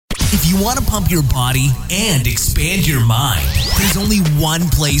If you want to pump your body and expand your mind, there's only one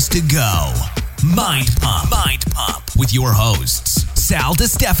place to go. Mind Pump. Mind Pump with your hosts, Sal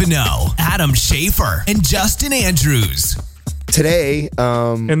DiStefano, Adam Schafer, and Justin Andrews. Today,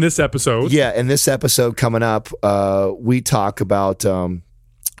 in this episode. Yeah, in this episode coming up, we talk about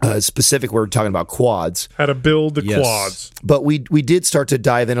specific, we're talking about quads. How to build the quads. But we did start to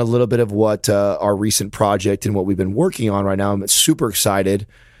dive in a little bit of what our recent project and what we've been working on right now. I'm super excited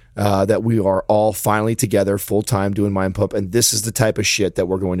that we are all finally together full-time doing Mind Pump, and this is the type of shit that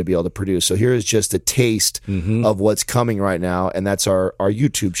we're going to be able to produce. So here is just a taste of what's coming right now, and that's our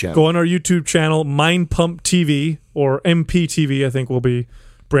YouTube channel. Go on our YouTube channel, Mind Pump TV, or MPTV, I think we'll be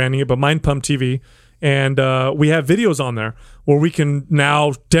branding it, but Mind Pump TV. And we have videos on there where we can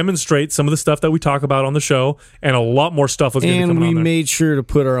now demonstrate some of the stuff that we talk about on the show, and a lot more stuff is going to be coming on there. And we made sure to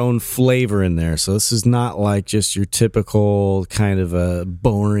put our own flavor in there. So this is not like just your typical kind of a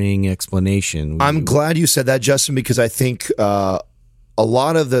boring explanation. I'm glad you said that, Justin, because I think a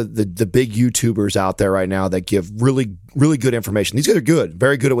lot of the big YouTubers out there right now that give really, really good information. These guys are good,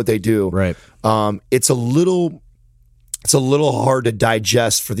 very good at what they do. Right. It's a little hard to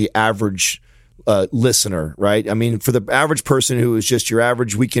digest for the average listener, right? I mean, for the average person who is just your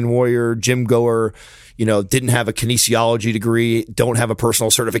average weekend warrior, gym goer, didn't have a kinesiology degree, don't have a personal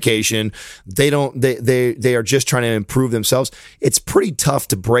certification, they are just trying to improve themselves. It's pretty tough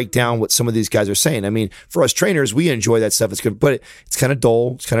to break down what some of these guys are saying. I mean, for us trainers, we enjoy that stuff. It's good, but it's kind of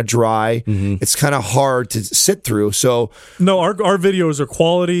dull, it's kind of dry, it's kind of hard to sit through. So no, our videos are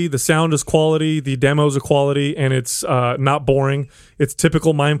quality, the sound is quality, the demos are quality, and it's not boring. It's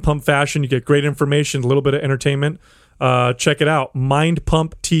typical Mind Pump fashion. You get great information, a little bit of entertainment. Check it out, Mind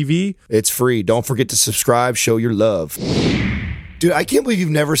Pump TV. It's free. Don't forget to subscribe. Show your love, dude. I can't believe you've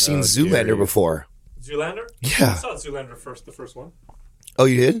never seen Zoolander before. Zoolander? Yeah, I saw Zoolander first, the first one. Oh,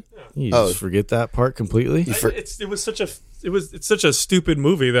 you did? Yeah. You just forget that part completely. It's such a stupid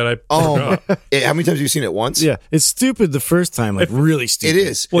movie that I. How many times have you seen it? Once? Yeah, it's stupid the first time, like really stupid. It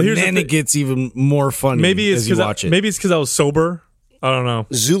is. Well, then it gets even more funny. Maybe it's as you watch it. Maybe it's because I was sober. I don't know.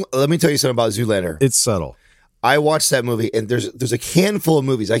 Let me tell you something about Zoolander. It's subtle. I watched that movie, and there's a handful of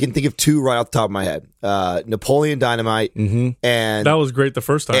movies. I can think of two right off the top of my head. Napoleon Dynamite, and that was great the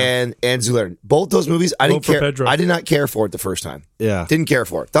first time. And Zoolander. Both those movies, I didn't care. Pedro. I did not care for it the first time. Yeah, didn't care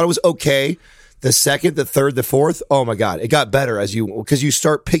for it. Thought it was okay. The second, the third, the fourth, oh my God, it got better because you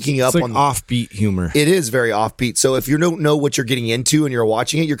start picking up it's like on offbeat humor. It is very offbeat. So if you don't know what you're getting into and you're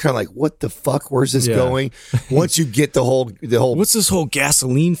watching it, you're kind of like, what the fuck? Where's this going? Once you get the whole what's this whole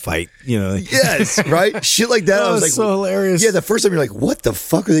gasoline fight? Yes, right? Shit like that. I was like, so hilarious. Yeah, the first time you're like, what the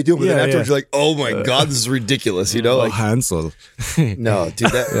fuck are they doing? But then afterwards you're like, oh my God, this is ridiculous. Like Hansel. No,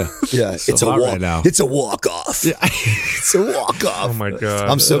 dude, it's a walk. Right now. It's a walk off. Yeah. It's a walk off. Oh my God.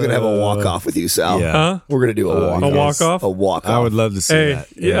 I'm still gonna have a walk off with you, Sal. Yeah. Huh? We're gonna do a walk. A walk off. A walk off. I would love to see that.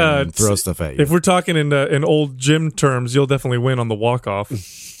 Yeah, and throw stuff at you. If we're talking in old gym terms, you'll definitely win on the walk off.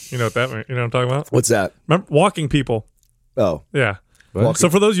 You know what that means? You know what I'm talking about? What's that? Remember walking people. Oh, yeah. So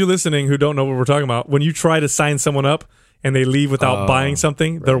for those of you listening who don't know what we're talking about, when you try to sign someone up and they leave without buying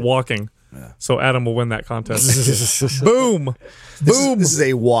something, they're walking. Yeah. So Adam will win that contest. Boom. Boom. This is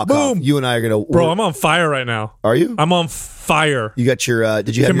a walk off. You and I are gonna. Bro, I'm on fire right now. Are you? I'm on fire. You got your.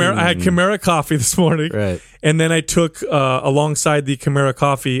 Did you have? I had Chimera coffee this morning. Right. And then I took alongside the Chimera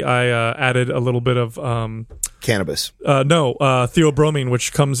coffee, I added a little bit of cannabis. Theobromine,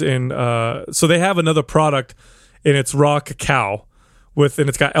 which comes in. So they have another product, and it's raw cacao, and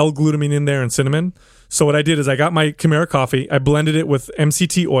it's got L-glutamine in there and cinnamon. So what I did is I got my Chimera coffee, I blended it with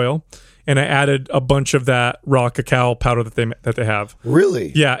MCT oil, and I added a bunch of that raw cacao powder that they have.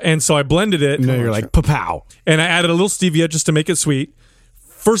 Really? Yeah, and so I blended it. No, you're like pa-pow. And I added a little stevia just to make it sweet.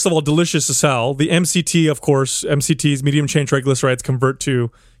 First of all, delicious as hell. The MCT, of course, MCTs, medium chain triglycerides, convert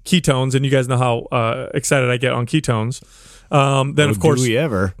to ketones, and you guys know how excited I get on ketones. Then of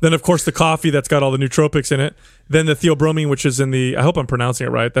course the coffee that's got all the nootropics in it. Then the theobromine, which is in the, I hope I'm pronouncing it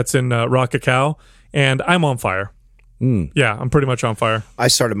right, that's in raw cacao, and I'm on fire. Yeah, I'm pretty much on fire. I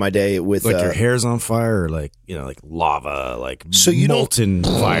started my day with like your hair's on fire, or like like lava, like molten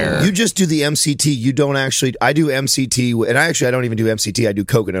fire. You just do the MCT. You don't actually. I do MCT, and I don't even do MCT. I do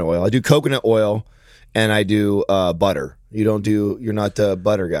coconut oil. I do coconut oil, and I do butter. You're not the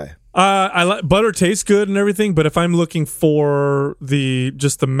butter guy. I like butter, tastes good and everything, but if I'm looking for the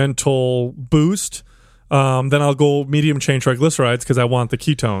mental boost, Then I'll go medium chain triglycerides because I want the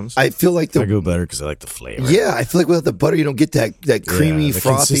ketones. I feel like I go better because I like the flavor. Yeah, I feel like without the butter, you don't get that creamy, the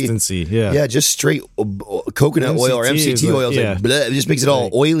frothy consistency. Yeah, yeah, just straight coconut oil or MCT MCT oil. Is yeah. like, bleh, it just makes it all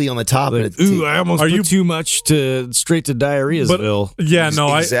oily on the top. Like, and ooh, I almost put too much straight to diarrheasville. Yeah,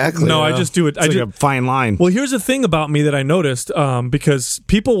 no, Exactly. I just do it. It's like a fine line. Well, here's the thing about me that I noticed, because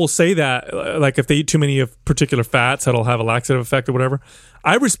people will say that, like, if they eat too many of particular fats, that'll have a laxative effect or whatever.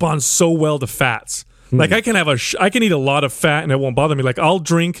 I respond so well to fats. Like, I can have I can eat a lot of fat and it won't bother me. Like, I'll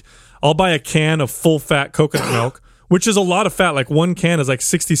buy a can of full fat coconut milk, which is a lot of fat. Like, one can is like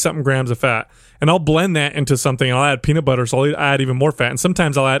 60 something grams of fat, and I'll blend that into something. And I'll add peanut butter, so I'll add even more fat. And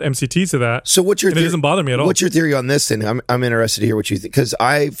sometimes I'll add MCTs to that. So what's your and it doesn't bother me at all. What's your theory on this? And I'm interested to hear what you think, because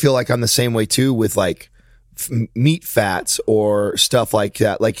I feel like I'm the same way too with like meat fats or stuff like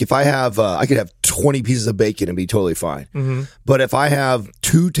that. Like if I have, I could have 20 pieces of bacon and be totally fine. Mm-hmm. But if I have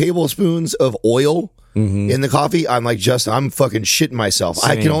 2 tablespoons of oil in the coffee, I'm like, I'm fucking shitting myself.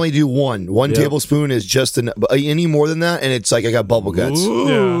 Same. I can only do one tablespoon is just any more than that, and it's like I got bubble guts.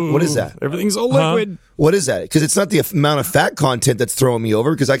 Yeah. What is that? Everything's all liquid. What is that? Because it's not the amount of fat content that's throwing me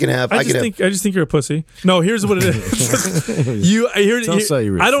over. Because I just think you're a pussy. No, here's what it is. Tell us how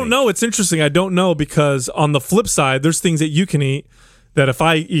you really I don't think. know. It's interesting. I don't know, because on the flip side, there's things that you can eat that if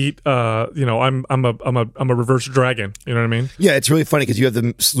I eat, I'm a reverse dragon. You know what I mean? Yeah, it's really funny because you have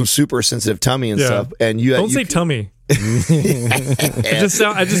the super sensitive tummy and stuff, and you don't say tummy. I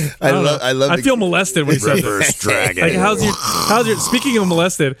feel molested when you say Reverse dragon. Like, how's your? Speaking of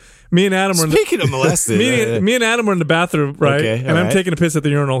molested, me and Adam were molested. me and Adam were in the bathroom, right? Okay, and all I'm right. taking a piss at the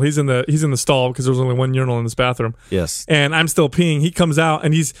urinal. He's in the stall because there's only one urinal in this bathroom. Yes. And I'm still peeing. He comes out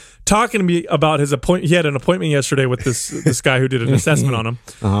and he's talking to me about his appointment. He had an appointment yesterday with this guy who did an assessment on him.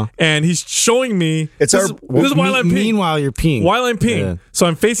 And he's showing me. This is while I'm peeing. Meanwhile, you're peeing. While I'm peeing, Yeah. so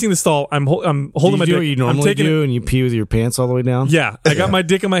I'm facing the stall. I'm holding my Do you do dick. what you I'm normally taking do, and you pee with your pants all the way down? Yeah, I got my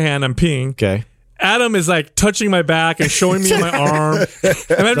dick in my hand. I'm peeing. Okay. Adam is like touching my back and showing me my arm,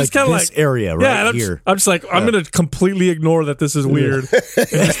 and I'm just kind of this like area right and here. I'm just like, I'm going to completely ignore that this is weird and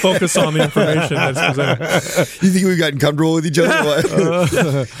just focus on the information that's presented. You think we've gotten comfortable with each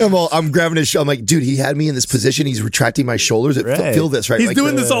other? I'm grabbing his I'm like, dude, he had me in this position. He's retracting my shoulders. Right. Feel this, right? He's like,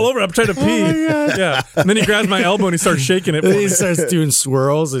 doing this all over. I'm trying to pee. Yeah, and then he grabs my elbow and he starts shaking it. For He me. starts doing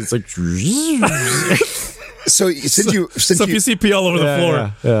swirls. And it's like. So since So if you see pee all over the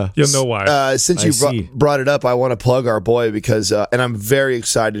floor, yeah. you'll know why. since I you see. brought it up, I want to plug our boy because, and I'm very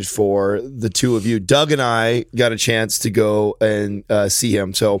excited for the two of you. Doug and I got a chance to go and see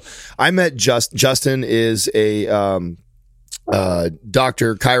him. So I met Justin is a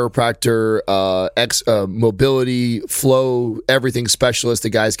doctor, chiropractor, mobility, flow, everything specialist. The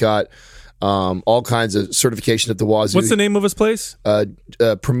guy's got all kinds of certification at the wazoo. What's the name of his place?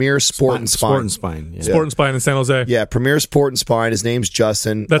 Premier Sport and Spine. Sport and Spine. Yeah. Sport and Spine in San Jose. Yeah, Premier Sport and Spine. His name's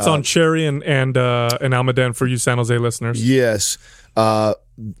Justin. That's on Cherry and Almaden for you San Jose listeners. Yes. The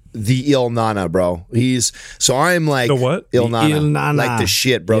Il Nana, bro. I'm like The what? Il The Nana. Il Nana. Like the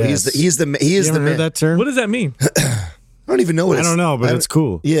shit, bro. Yes. He is You the ever man. heard that term? What does that mean? I don't even know what I it's don't know, but it's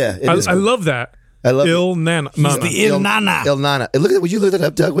cool. Yeah, it is I cool. love that. I love Il Nana. the Il Nana. Il Nana. Would you look that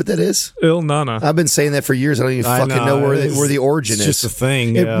up, Doug? What that is? Il Nana. I've been saying that for years. I don't even I fucking know where it's- the origin it's is. just a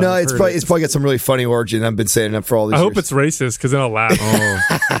thing. It- yeah, no, I've it's heard probably got some really funny origin. I've been saying that for all these I years. hope it's racist because then I'll laugh.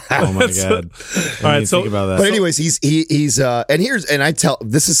 Oh my god! All right, so think about that. But anyways, he's and I tell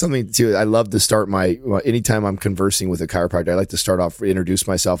this is something too. I love to start my anytime I'm conversing with a chiropractor, I like to start off introduce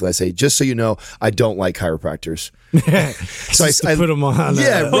myself and I say, just so you know, I don't like chiropractors. So I put them on.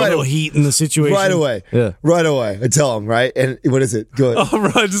 Yeah, a right. little heat in the situation Right away. Yeah. Right away. I tell him, right? And what is it? Go ahead. Oh,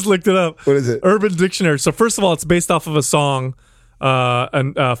 right, I just looked it up. What is it? Urban Dictionary. So first of all, it's based off of a song,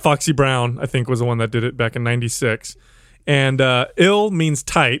 and Foxy Brown, I think, was the one that did it back in '96. And ill means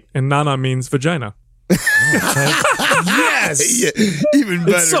tight, and nana means vagina. Yes. Yeah, even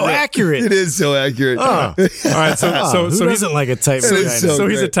better. It's so man. accurate. It is so accurate. All right, so Who he's doesn't like a tight is vagina? so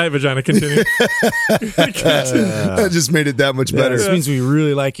he's a great. tight vagina. Continue. That just made it that much Yeah, better. this means we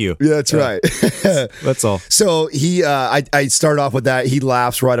really like you. Yeah, that's right. That's all. So I start off with that. He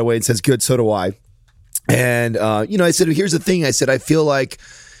laughs right away and says, "Good, so do I." And I said, "Here's the thing." I said, "I feel like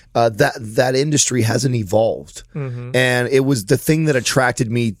that industry hasn't evolved, and it was the thing that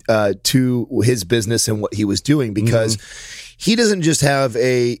attracted me to his business and what he was doing because." He doesn't just have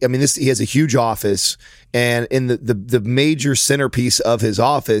he has a huge office, and in the major centerpiece of his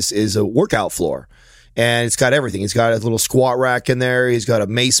office is a workout floor. And it's got everything. He's got a little squat rack in there. He's got a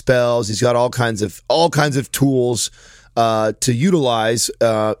mace bells. He's got all kinds of tools to utilize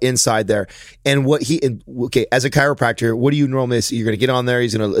inside there. And as a chiropractor, what do you normally see? You're going to get on there,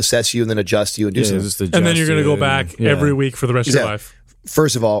 he's going to assess you and then adjust you and do something. And then you're going to go back every week for the rest of your life.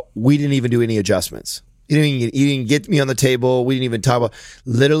 First of all, we didn't even do any adjustments. You didn't get me on the table. We didn't even talk about.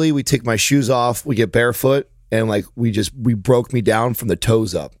 Literally, we take my shoes off. We get barefoot, and like we broke me down from the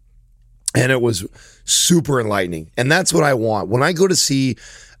toes up, and it was super enlightening. And that's what I want when I go to see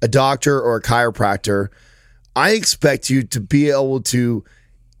a doctor or a chiropractor. I expect you to be able to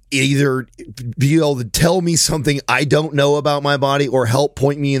either be able to tell me something I don't know about my body or help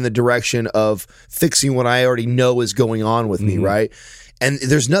point me in the direction of fixing what I already know is going on with me, right? And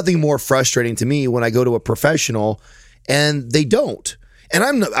there's nothing more frustrating to me when I go to a professional and they don't. And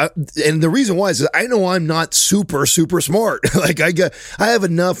and the reason why is I know I'm not super smart. Like I have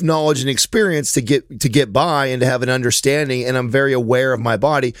enough knowledge and experience to get by and to have an understanding, and I'm very aware of my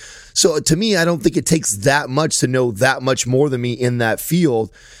body. So to me, I don't think it takes that much to know that much more than me in that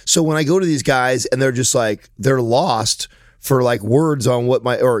field. So when I go to these guys and they're just like they're lost for like words on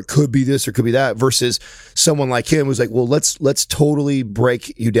or it could be this or could be that, versus someone like him who's like, well, let's totally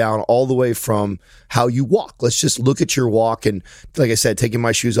break you down all the way from how you walk. Let's just look at your walk. And like I said, taking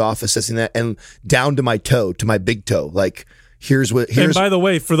my shoes off, assessing that, and down to my toe, to my big toe. Like, and by the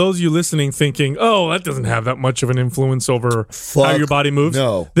way, for those of you listening thinking, oh, that doesn't have that much of an influence over how your body moves.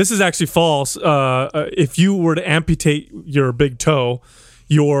 No. This is actually false. If you were to amputate your big toe,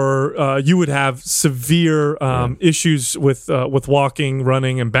 you would have severe issues with walking,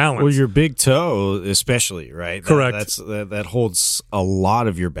 running, and balance. Well, your big toe, especially, right? Correct. That holds a lot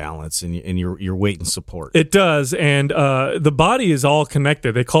of your balance and your weight and support. It does, and the body is all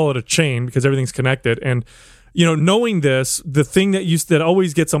connected. They call it a chain because everything's connected. And knowing this, the thing that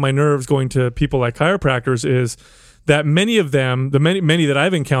always gets on my nerves going to people like chiropractors is that many of them, the many that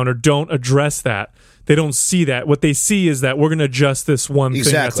I've encountered, don't address that. They don't see that. What they see is that we're going to adjust this one thing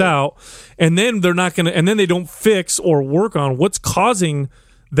that's out, and then they're not going to, and then they don't fix or work on what's causing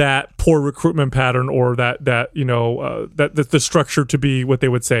that poor recruitment pattern or that the structure to be what they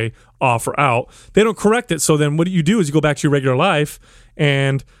would say off or out. They don't correct it. So then what you do is you go back to your regular life,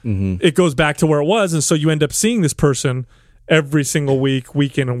 and it goes back to where it was, and so you end up seeing this person every single week,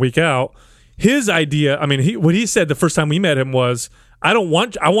 week in and week out. His idea, what he said the first time we met him was, I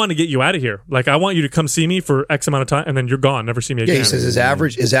want to get you out of here. Like, I want you to come see me for X amount of time, and then you're gone. Never see me again. Yeah, he says his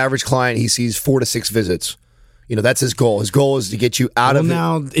average client, he sees 4 to 6 visits. That's his goal. His goal is to get you out of it.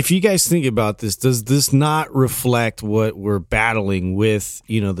 Now, if you guys think about this, does this not reflect what we're battling with,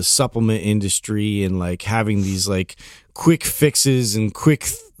 the supplement industry and like having these like quick fixes and quick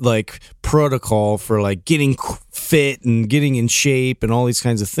like protocol for like getting fit and getting in shape and all these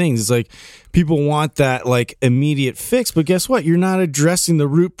kinds of things? It's like people want that like immediate fix, but guess what? You're not addressing the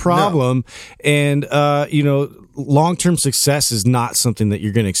root problem. No. And long-term success is not something that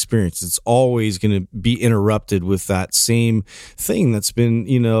you're going to experience. It's always going to be interrupted with that same thing that's been,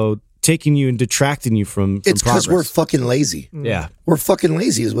 taking you and detracting you from It's because we're fucking lazy. Yeah. We're fucking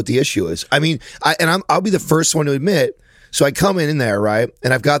lazy is what the issue is. I'll be the first one to admit. So I come in there, right?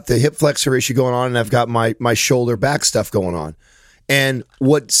 And I've got the hip flexor issue going on, and I've got my shoulder back stuff going on. And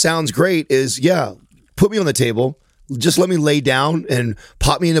what sounds great is, yeah, put me on the table. Just let me lay down and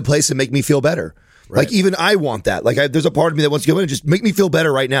pop me into place and make me feel better. Right. Like, even I want that. Like, there's a part of me that wants to go in and just make me feel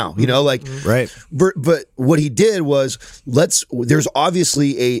better right now. Right. But what he did was, there's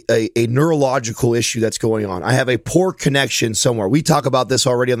obviously a neurological issue that's going on. I have a poor connection somewhere. We talk about this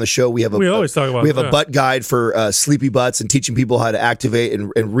already on the show. We always talk about. We have a butt guide for sleepy butts and teaching people how to activate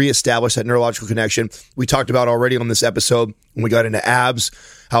and reestablish that neurological connection. We talked about already on this episode when we got into abs,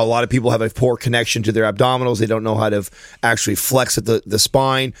 how a lot of people have a poor connection to their abdominals. They don't know how to actually flex at the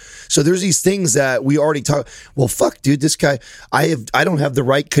spine. So there's these things that we already talk. Well, fuck, dude, this guy, I don't have the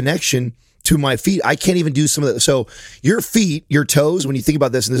right connection to my feet. I can't even do some of that. So your feet, your toes, when you think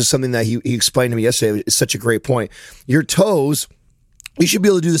about this, and this is something that he explained to me yesterday, it's such a great point. Your toes, you should be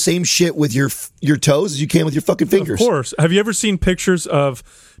able to do the same shit with your toes as you can with your fucking fingers. Of course. Have you ever seen pictures of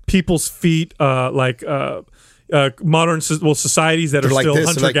people's feet, modern societies that are like still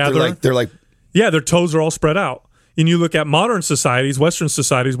hunter-gatherer? They're like, yeah, their toes are all spread out. And you look at modern societies, Western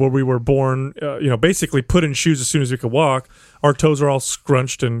societies, where we were born, basically put in shoes as soon as we could walk. Our toes are all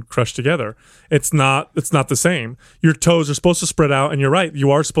scrunched and crushed together. It's not the same. Your toes are supposed to spread out, and you're right.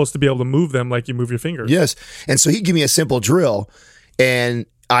 You are supposed to be able to move them like you move your fingers. Yes. And so he'd give me a simple drill, and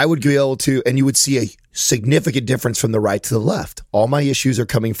I would be able to, and you would see significant difference from the right to the left. All my issues are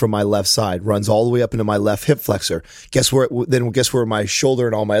coming from my left side, runs all the way up into my left hip flexor. Guess where my shoulder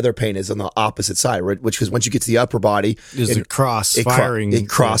and all my other pain is? On the opposite side, right? Which is once you get to the upper body, it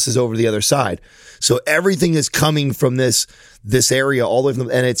crosses over to the other side. So everything is coming from this area all the way from,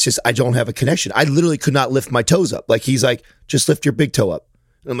 and it's just, I don't have a connection. I literally could not lift my toes up. Like he's like, just lift your big toe up.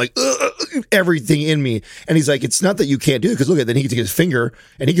 And I'm like, everything in me. And he's like, it's not that you can't do it, because look at, then he can take his finger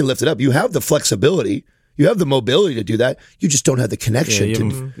and he can lift it up. You have the flexibility. You have the mobility to do that. You just don't have the connection.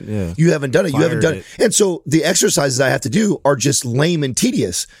 You haven't done it. You haven't done it. And so the exercises I have to do are just lame and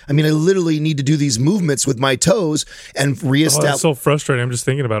tedious. I mean, I literally need to do these movements with my toes and reestablish. That's so frustrating. I'm just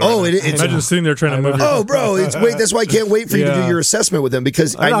thinking about it. It's imagine sitting there trying to move. Oh, bro, that's why I can't wait for you to do your assessment with him,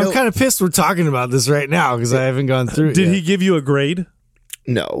 because I know. I'm kind of pissed we're talking about this right now because I haven't gone through it. Did he give you a grade?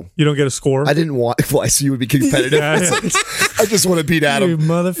 No. You don't get a score? I didn't want. Why? So you would be competitive? I just want to beat Adam. You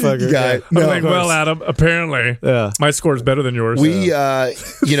motherfucker. Guy. No, I'm like, well, Adam, apparently my score is better than yours. We,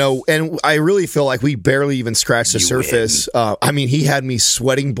 and I really feel like we barely even scratched the surface. I mean, he had me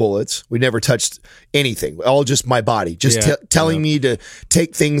sweating bullets. We never touched anything. All just my body. Just telling me to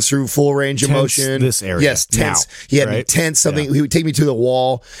take things through full range of motion. This area. Yes, tense. He had me tense something. He would take me to the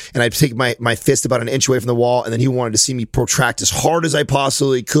wall, and I'd take my fist about an inch away from the wall, and then he wanted to see me protract as hard as I possibly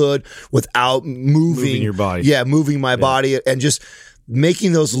could without moving your body. Yeah, moving my body and just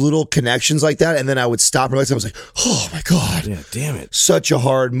making those little connections like that. And then I would stop and relax. I was like, oh my God. Yeah, damn it. Such a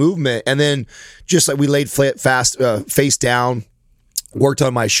hard movement. And then just like we laid face down, worked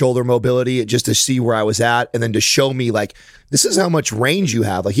on my shoulder mobility just to see where I was at, and then to show me like, this is how much range you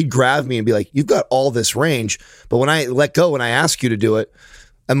have. Like he'd grab me and be like, you've got all this range, but when I let go and I ask you to do it,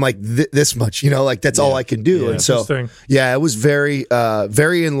 I'm like this much, like that's all I can do. And so, it was very,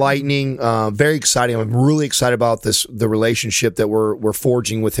 very enlightening, very exciting. I'm really excited about the relationship that we're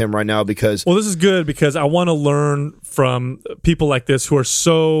forging with him right now, because. Well, this is good because I want to learn from people like this who are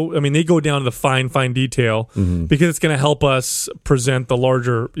they go down to the fine detail, because it's going to help us present the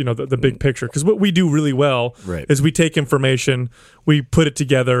larger, the big picture. Because what we do really well is we take information, we put it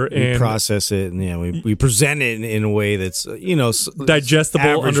together, and process it, and we present it in a way that's,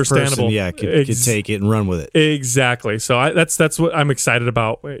 digestible, understandable. Person, could take it and run with it. Exactly. So that's what I'm excited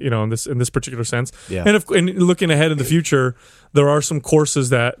about, in this particular sense. Yeah. And looking ahead in the future, there are some courses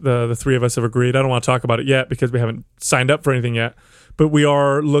that the three of us have agreed. I don't want to talk about it yet because we haven't signed up for anything yet, but we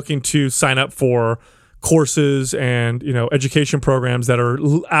are looking to sign up for courses and education programs that are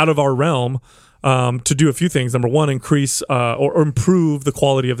out of our realm. To do a few things. Number one, increase or improve the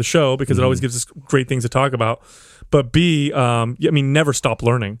quality of the show, because it always gives us great things to talk about. But B, never stop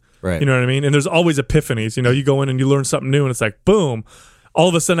learning. Right. You know what I mean? And there's always epiphanies. You go in and you learn something new, and it's like, boom. All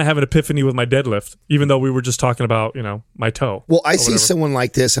of a sudden, I have an epiphany with my deadlift, even though we were just talking about, my toe. Well, I see someone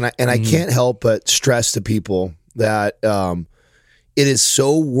like this, and I can't help but stress to people that it is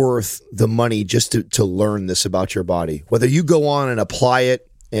so worth the money just to learn this about your body. Whether you go on and apply it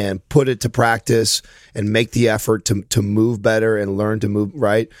and put it to practice and make the effort to move better and learn to move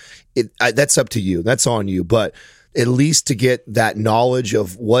right, that's up to you. That's on you. But at least to get that knowledge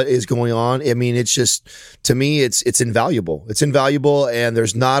of what is going on, I mean, it's just, to me, it's invaluable. It's invaluable, and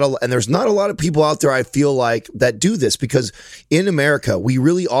there's not a lot of people out there, I feel like, that do this, because in America, we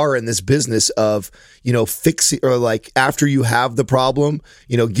really are in this business of, fixing, or like after you have the problem,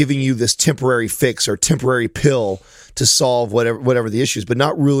 giving you this temporary fix or temporary pill to solve whatever the issues, but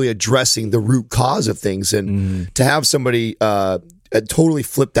not really addressing the root cause of things. And to have somebody totally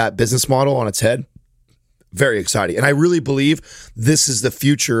flip that business model on its head, very exciting. And I really believe this is the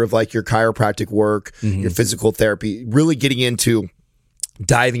future of like your chiropractic work, your physical therapy, really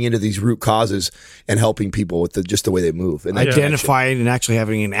diving into these root causes and helping people with just the way they move. And identifying and actually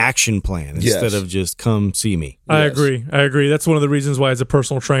having an action plan instead of just come see me. I agree. That's one of the reasons why, as a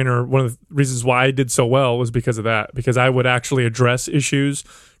personal trainer, one of the reasons why I did so well was because of that, because I would actually address issues,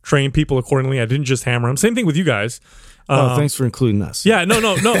 train people accordingly. I didn't just hammer them. Same thing with you guys. Thanks for including us. Yeah,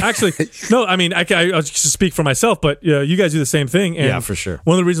 no. Actually, no. I mean, I just speak for myself, but you guys do the same thing. And yeah, for sure.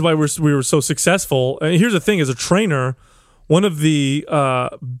 One of the reasons why we were so successful. And here's the thing: as a trainer, one of the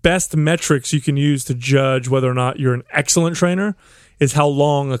best metrics you can use to judge whether or not you're an excellent trainer is how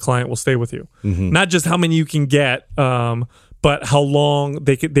long a client will stay with you. Not just how many you can get, but how long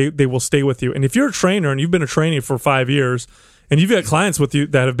they will stay with you. And if you're a trainer and you've been a trainee for 5 years, and you've got clients with you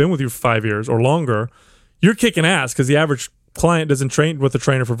that have been with you for 5 years or longer, you're kicking ass, because the average client doesn't train with a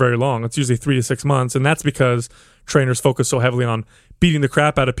trainer for very long. It's usually 3 to 6 months, and that's because trainers focus so heavily on beating the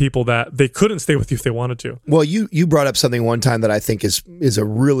crap out of people that they couldn't stay with you if they wanted to. Well, you brought up something one time that I think is a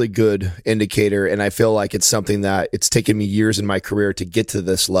really good indicator, and I feel like it's something that it's taken me years in my career to get to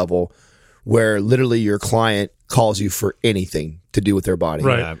this level, where literally your client calls you for anything to do with their body.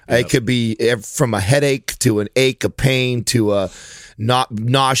 Right. It could be from a headache to an ache, a pain to a not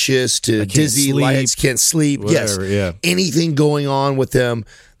nauseous to dizzy, lights, can't sleep. Whatever, yes. Anything going on with them.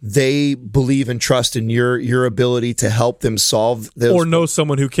 They believe and trust in your ability to help them solve those. Or know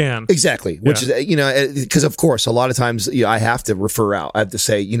someone who can. Exactly. Which is, because of course, a lot of times I have to refer out. I have to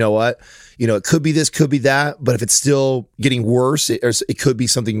say, you know what? It could be this, could be that. But if it's still getting worse, it could be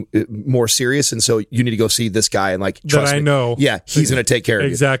something more serious. And so you need to go see this guy and trust that I me. know. Yeah, he's going to take care of you.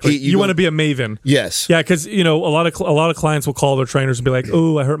 Exactly. You want to be a maven. Yes. Yeah, because a lot of clients will call their trainers and be like,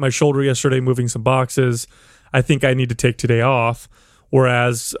 "Oh, I hurt my shoulder yesterday moving some boxes. I think I need to take today off."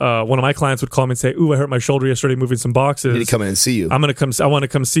 Whereas one of my clients would call me and say, "Ooh, I hurt my shoulder yesterday moving some boxes. I need to come in and see you. I want to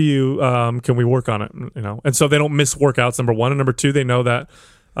come see you. Can we work on it?" And so they don't miss workouts. Number one, and number two, they know that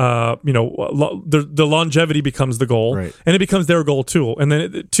the longevity becomes the goal, right. and it becomes their goal too. And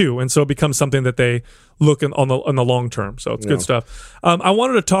then and so it becomes something that they look on the long term. So it's good stuff. I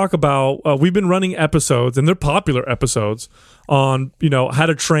wanted to talk about. We've been running episodes, and they're popular episodes on how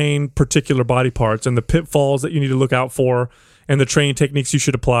to train particular body parts and the pitfalls that you need to look out for, and the training techniques you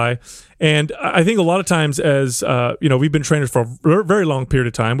should apply. And I think a lot of times as, we've been trainers for a very long period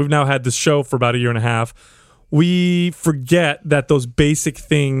of time. We've now had this show for about a year and a half. We forget that those basic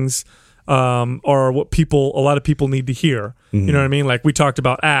things are what a lot of people need to hear. Mm-hmm. You know what I mean? Like we talked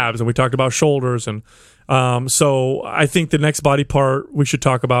about abs and we talked about shoulders. And so I think the next body part we should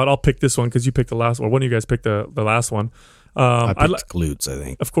talk about, I'll pick this one because you picked the last one. One of you guys picked the last one. I picked glutes, I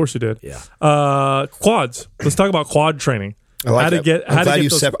think. Of course you did. Yeah. Quads. Let's talk about quad training. I like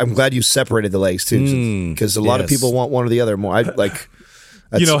that. I'm glad you separated the legs too, because a lot of people want one or the other more.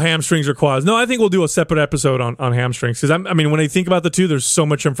 Hamstrings or quads. No, I think we'll do a separate episode on hamstrings because when I think about the two, there's so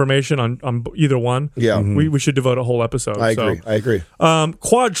much information on either one. Yeah, we should devote a whole episode. I agree.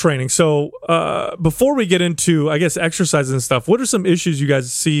 Quad training. So before we get into, I guess, exercises and stuff, what are some issues you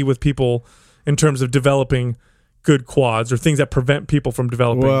guys see with people in terms of developing good quads or things that prevent people from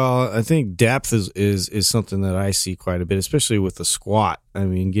developing? Well, I think depth is something that I see quite a bit, especially with the squat. I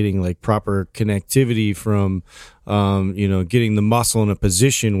mean, getting proper connectivity from, getting the muscle in a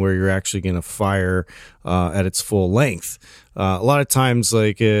position where you're actually going to fire at its full length. A lot of times,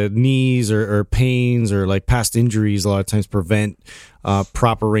 knees or pains or past injuries, a lot of times prevent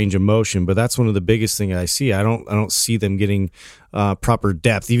proper range of motion. But that's one of the biggest things I see. I don't see them getting proper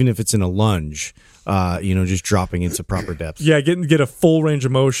depth, even if it's in a lunge. Just dropping into proper depth. Yeah, get a full range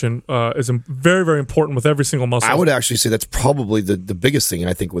of motion is very, very important with every single muscle. I would actually say that's probably the biggest thing,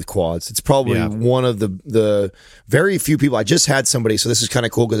 I think, with quads. It's probably one of the very few people. I just had somebody, so this is kind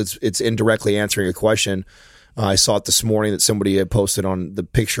of cool because it's indirectly answering a question. I saw it this morning that somebody had posted on the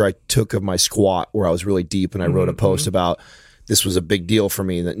picture I took of my squat where I was really deep, and I wrote a post about this was a big deal for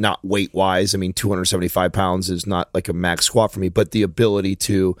me, that not weight-wise. I mean, 275 pounds is not like a max squat for me, but the ability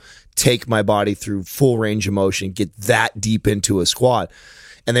to take my body through full range of motion, get that deep into a squat.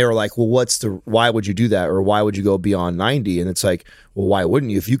 And they were like, well, why would you do that? Or why would you go beyond 90? And it's like, well, why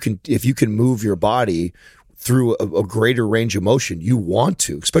wouldn't you? If you can move your body through a greater range of motion, you want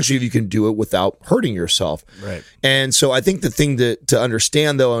to, especially if you can do it without hurting yourself. Right. And so I think the thing to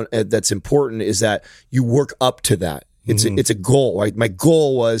understand, though, that's important is that you work up to that. It's a goal, right? My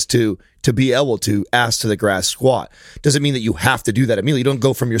goal was to be able to ass to the grass squat. Doesn't mean that you have to do that immediately. You don't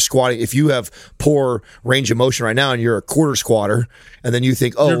go from your squatting. If you have poor range of motion right now and you're a quarter squatter, and then you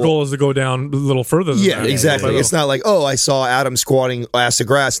think, your goal is to go down a little further than that. Exactly. It's not like, I saw Adam squatting ass to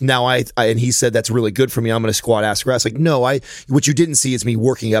grass. Now and he said that's really good for me. I'm going to squat ass to grass. Like, no, what you didn't see is me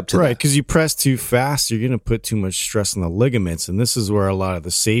working up to that. Right, because you press too fast, you're going to put too much stress on the ligaments. And this is where a lot of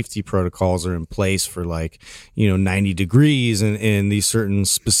the safety protocols are in place for 90 degrees and these certain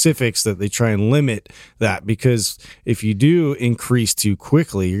specifics that they try and limit that, because if you do increase too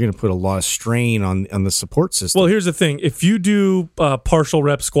quickly, you're going to put a lot of strain on the support system. Well, here's the thing. If you do partial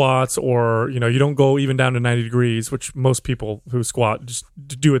rep squats, or you don't go even down to 90 degrees, which most people who squat just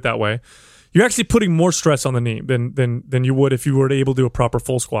do it that way, you're actually putting more stress on the knee than you would if you were able to do a proper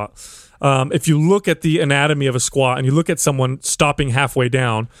full squat. If you look at the anatomy of a squat and you look at someone stopping halfway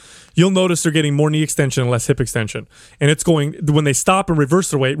down, you'll notice they're getting more knee extension and less hip extension. And it's going, when they stop and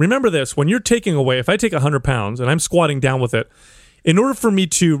reverse their weight, remember this, when you're taking away, if I take 100 pounds and I'm squatting down with it, in order for me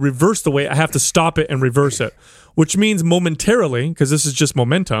to reverse the weight, I have to stop it and reverse it, which means momentarily, because this is just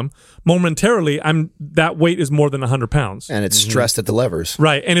momentarily, that weight is more than 100 pounds. And it's stressed at the levers.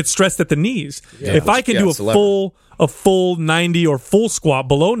 Right, and it's stressed at the knees. Yeah. If I can do a full 90 or full squat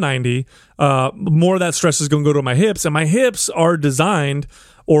below 90, more of that stress is going to go to my hips, and my hips are designed,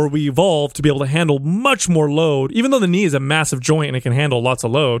 or we evolved to be able to handle much more load. Even though the knee is a massive joint and it can handle lots of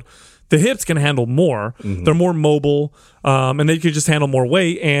load, The hips can handle more. They're more mobile, and they can just handle more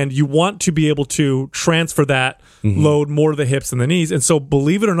weight. And you want to be able to transfer that load more to the hips and the knees. And so,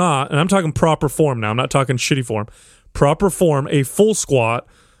 believe it or not, and I'm talking proper form now. I'm not talking shitty form. Proper form, a full squat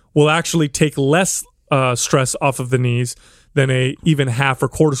will actually take less stress off of the knees than a even half or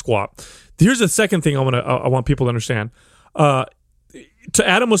quarter squat. Here's the second thing I want people to understand.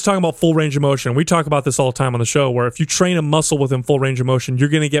 Adam was talking about full range of motion. We talk about this all the time on the show, where if you train a muscle within full range of motion, you're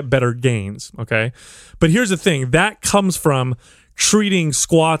going to get better gains, okay? But here's the thing. That comes from treating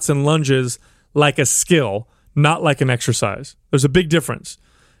squats and lunges like a skill, not like an exercise. There's a big difference.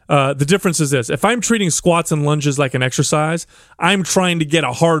 The difference is this. If I'm treating squats and lunges like an exercise, I'm trying to get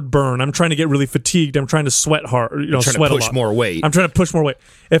a hard burn. I'm trying to get really fatigued. I'm trying to sweat hard. trying sweat to a push lot. more weight. I'm trying to push more weight.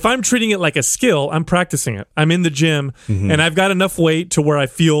 If I'm treating it like a skill, I'm practicing it. I'm in the gym, and I've got enough weight to where I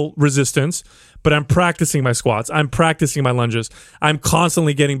feel resistance, but I'm practicing my squats. I'm practicing my lunges. I'm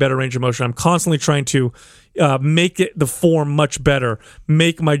constantly getting better range of motion. I'm constantly trying to make the form much better,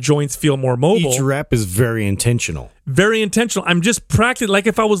 make my joints feel more mobile. Each rep is very intentional. Very intentional. I'm just practicing. Like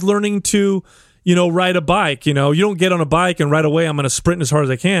if I was learning to, ride a bike, you don't get on a bike and right away I'm going to sprint as hard as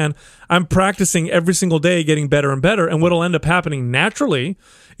I can. I'm practicing every single day, getting better and better. And what'll end up happening naturally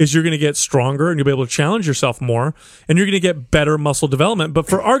is you're going to get stronger and you'll be able to challenge yourself more and you're going to get better muscle development. But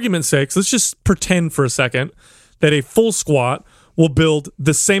for argument's sake, let's just pretend for a second that a full squat will build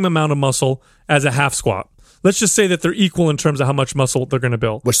the same amount of muscle as a half squat. Let's just say that they're equal in terms of how much muscle they're going to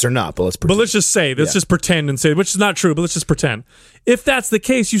build. Which they're not, but let's pretend. But let's just pretend and say, which is not true, but let's just pretend. If that's the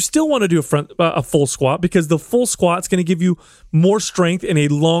case, you still want to do a full squat because the full squat's going to give you more strength in a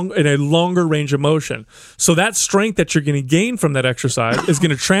longer range of motion. So that strength that you're going to gain from that exercise is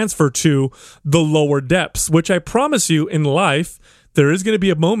going to transfer to the lower depths, which I promise you in life, there is going to be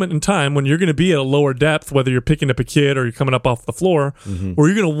a moment in time when you're going to be at a lower depth, whether you're picking up a kid or you're coming up off the floor, where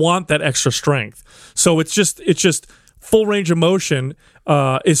you're going to want that extra strength. So it's just full range of motion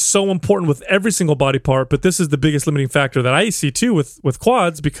is so important with every single body part. But this is the biggest limiting factor that I see too with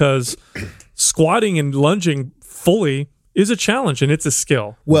quads, because squatting and lunging fully is a challenge and it's a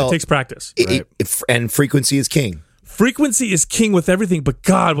skill. Well, it takes practice. And frequency is king. Frequency is king with everything, but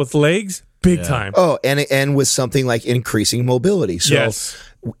God, with legs, big time. Oh, and with something like increasing mobility. So Yes.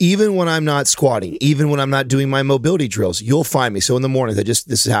 even when I'm not squatting, even when I'm not doing my mobility drills, you'll find me. So in the morning,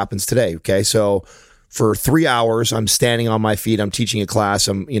 this happens today. Okay. So for 3 hours, I'm standing on my feet. I'm teaching a class.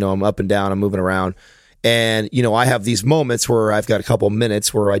 I'm up and down. I'm moving around. And, I have these moments where I've got a couple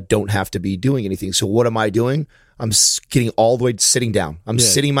minutes where I don't have to be doing anything. So what am I doing? I'm getting all the way to sitting down. I'm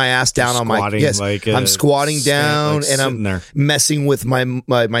sitting my ass down on my I'm squatting down and I'm messing with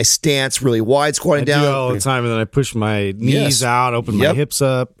my stance really wide, squatting down do it all the time, and then I push my knees out, open my hips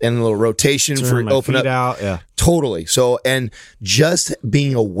up, and a little rotation for open up. Out. Yeah, totally. So, and just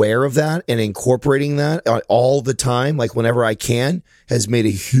being aware of that and incorporating that all the time, like whenever I can, has made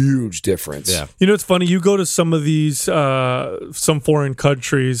a huge difference. Yeah. It's funny. You go to some of these some foreign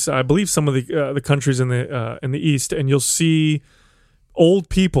countries. I believe some of the countries in the East, and you'll see old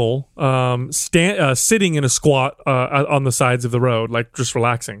people sitting in a squat on the sides of the road, like just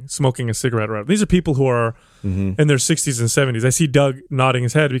relaxing, smoking a cigarette around. These are people who are in their 60s and 70s. I see Doug nodding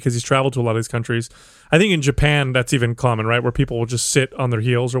his head because he's traveled to a lot of these countries. I think in Japan that's even common, right, where people will just sit on their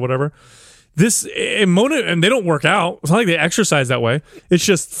heels or whatever. And they don't work out. It's not like they exercise that way. It's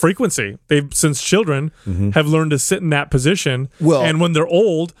just frequency. They've, since children, have learned to sit in that position. Well, and when they're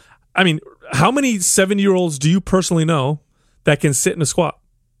old, I mean, how many 70-year-olds do you personally know that can sit in a squat?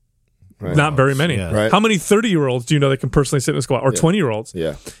 Right. Not very many. Yeah. Right. How many 30-year-olds do you know that can personally sit in a squat, or 20-year-olds?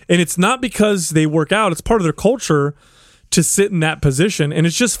 Yeah. And it's not because they work out. It's part of their culture to sit in that position, and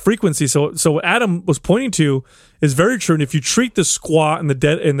it's just frequency. So what Adam was pointing to is very true. And if you treat the squat and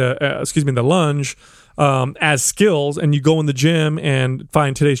the lunge as skills, and you go in the gym and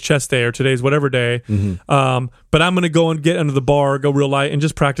find today's chest day or today's whatever day, but I'm going to go and get under the bar, go real light, and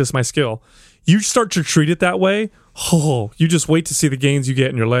just practice my skill. You start to treat it that way. Oh, you just wait to see the gains you get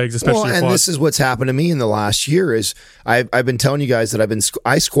in your legs, especially your quads. This is what's happened to me in the last year. Is I've been telling you guys that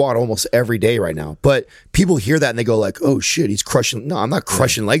I squat almost every day right now. But people hear that and they go like, "Oh shit, he's crushing." No, I'm not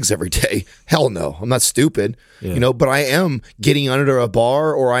crushing legs every day. Hell no, I'm not stupid. But I am getting under a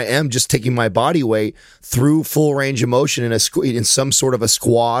bar, or I am just taking my body weight through full range of motion in some sort of a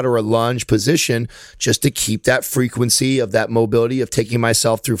squat or a lunge position, just to keep that frequency of that mobility of taking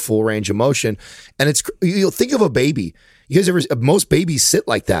myself through full range of motion. And you'll think of a baby. You guys most babies sit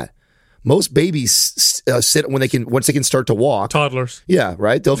like that. Most babies sit once they can start to walk. Toddlers. Yeah,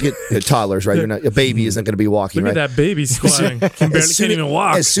 right. They'll get toddlers, right? A baby isn't going to be walking. Look right? at that baby squatting. Can't even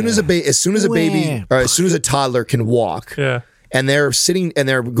walk. As soon as a toddler can walk, and they're sitting and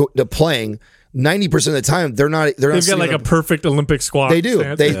they're playing. 90% of the time, they're not. They've got like a perfect Olympic squat. They do.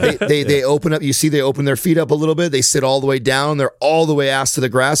 Stance. They open up. You see, they open their feet up a little bit. They sit all the way down. They're all the way ass to the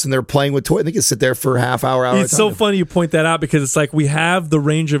grass, and they're playing with toys. They can sit there for a half hour. It's so funny you point that out because it's like we have the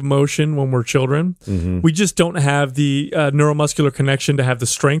range of motion when we're children. We just don't have the neuromuscular connection to have the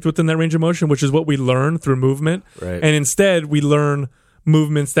strength within that range of motion, which is what we learn through movement. Right. And instead, we learn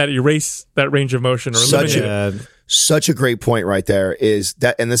movements that erase that range of motion or eliminate it. Such a great point right there is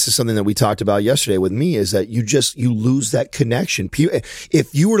that, and this is something that we talked about yesterday with me, is that you lose that connection.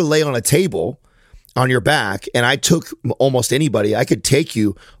 If you were to lay on a table on your back and I took almost anybody, I could take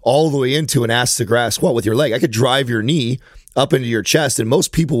you all the way into an ass to grass squat with your leg. I could drive your knee up into your chest, and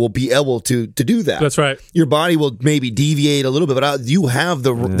most people will be able to do that. That's right. Your body will maybe deviate a little bit, but you have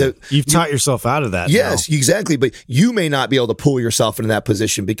you've taught yourself out of that. Yes, now. Exactly. But you may not be able to pull yourself into that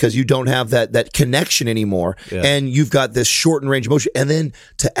position because you don't have that connection anymore, and you've got this shortened range of motion. And then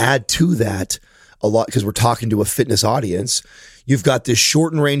to add to that a lot, because we're talking to a fitness audience, you've got this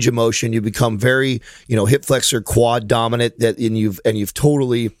shortened range of motion. You become very, hip flexor, quad dominant, and you've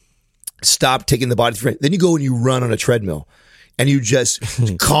totally stopped taking the body through. Then you go and you run on a treadmill. And you just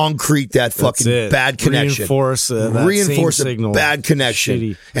concrete that fucking bad connection. Reinforce a bad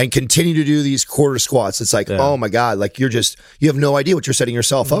connection and continue to do these quarter squats. It's like, oh my God, like you have no idea what you're setting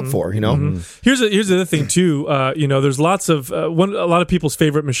yourself up for, Here's the other thing too. There's lots of, a lot of people's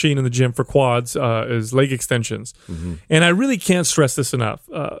favorite machine in the gym for quads is leg extensions. And I really can't stress this enough.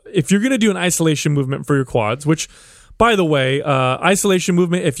 If you're going to do an isolation movement for your quads, which by the way, isolation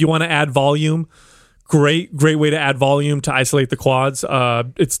movement, if you want to add volume, great way to add volume to isolate the quads.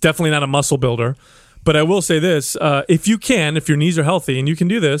 It's definitely not a muscle builder, but I will say this: if your knees are healthy and you can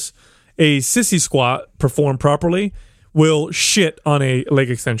do this, a sissy squat performed properly will shit on a leg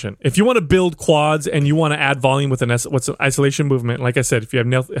extension. If you want to build quads and you want to add volume with what's an isolation movement, like I said, if you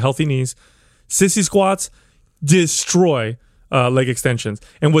have healthy knees, sissy squats destroy leg extensions.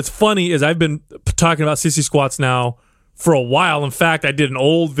 And what's funny is I've been talking about sissy squats now for a while. In fact, I did an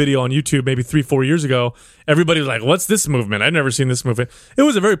old video on YouTube maybe 3-4 years ago. Everybody was like, what's this movement? I'd never seen this movement. It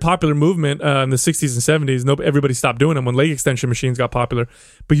was a very popular movement in the 60s and 70s. Everybody stopped doing them when leg extension machines got popular.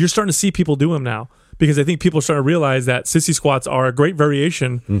 But you're starting to see people do them now because I think people are starting to realize that sissy squats are a great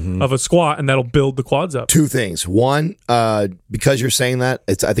variation of a squat, and that'll build the quads up. Two things. One, because you're saying that,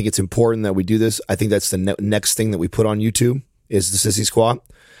 I think it's important that we do this. I think that's the next thing that we put on YouTube is the sissy squat.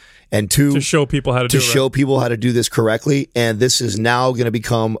 And two, to show people how to people how to do this correctly. And this is now going to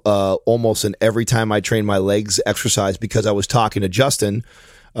become almost an every time I train my legs exercise, because I was talking to Justin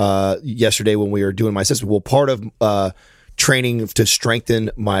yesterday when we were doing my system. Well, part of training to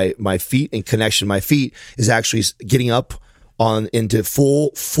strengthen my feet and connection to my feet is actually getting up into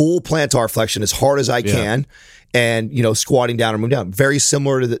full plantar flexion as hard as I can. And squatting down or moving down, very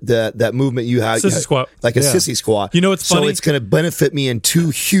similar to that movement you have, sissy squat, like a sissy squat. It's funny. So it's going to benefit me in two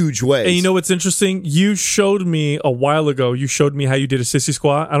huge ways. And you know what's interesting? You showed me a while ago. You showed me how you did a sissy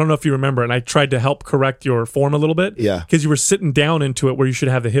squat. I don't know if you remember, and I tried to help correct your form a little bit. Yeah, because you were sitting down into it where you should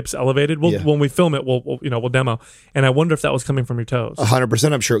have the hips elevated. When we film it, we'll demo. And I wonder if that was coming from your toes.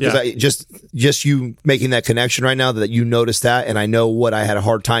 100%, I'm sure. Because just you making that connection right now, that you noticed that, and I know what I had a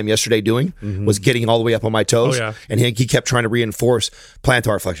hard time yesterday doing was getting all the way up on my toes. Oh, yeah. And he kept trying to reinforce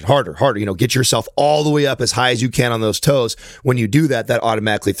plantar flexion harder. Get yourself all the way up as high as you can on those toes. When you do that, that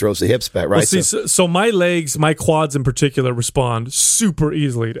automatically throws the hips back, right? Well, so my legs, my quads in particular, respond super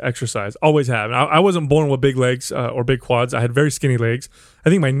easily to exercise. Always have. I wasn't born with big legs or big quads. I had very skinny legs. I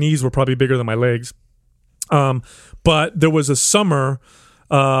think my knees were probably bigger than my legs. But there was a summer.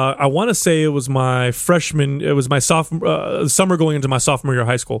 I want to say it was my sophomore summer going into my sophomore year of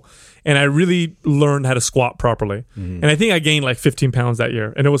high school. And I really learned how to squat properly. And I think I gained like 15 pounds that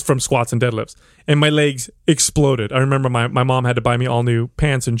year. And it was from squats and deadlifts. And my legs exploded. I remember my mom had to buy me all new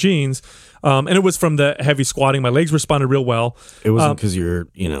pants and jeans. And it was from the heavy squatting. My legs responded real well. It wasn't because you're,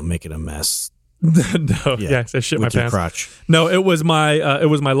 making a mess. No, I shit my pants. Crotch. No, it was my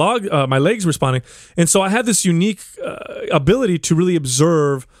my legs responding, and so I had this unique ability to really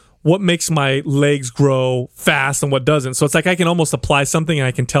observe what makes my legs grow fast and what doesn't. So it's like I can almost apply something and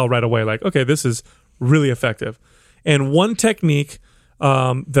I can tell right away, like, okay, this is really effective. And one technique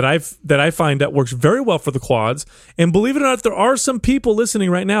that I find that works very well for the quads, and believe it or not, there are some people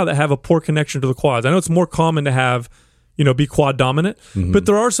listening right now that have a poor connection to the quads. I know it's more common to have, be quad dominant. But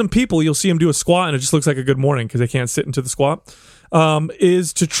there are some people, you'll see them do a squat and it just looks like a good morning because they can't sit into the squat,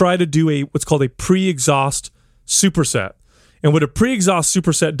 is to try to do what's called a pre-exhaust superset. And what a pre-exhaust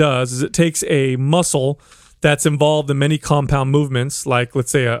superset does is it takes a muscle that's involved in many compound movements, like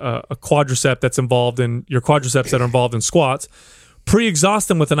let's say a quadricep that's involved in your quadriceps that are involved in squats, pre-exhaust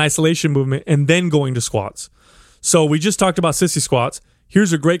them with an isolation movement and then going to squats. So we just talked about sissy squats.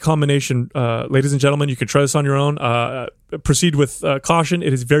 Here's a great combination, ladies and gentlemen. You can try this on your own. Proceed with caution.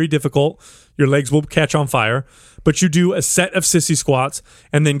 It is very difficult. Your legs will catch on fire. But you do a set of sissy squats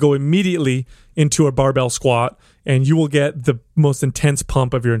and then go immediately into a barbell squat, and you will get the most intense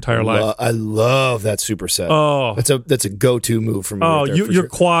pump of your entire life. I love that superset. Oh, that's a go-to move for me. Oh, right there, your sure.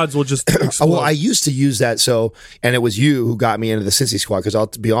 quads will just explode. Well, I used to use that, and it was you who got me into the sissy squat, because I'll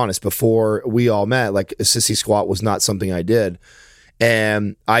be honest, before we all met, like a sissy squat was not something I did.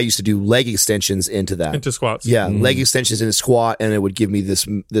 And I used to do leg extensions into that. Into squats. Yeah, leg extensions in a squat, and it would give me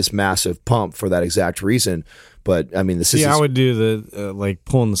this massive pump for that exact reason. But I mean, the sissy I would do the like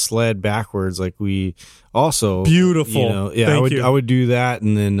pulling the sled backwards, like we also beautiful. Thank you. I would do that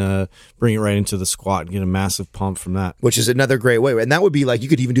and then bring it right into the squat and get a massive pump from that, which is another great way. And that would be like, you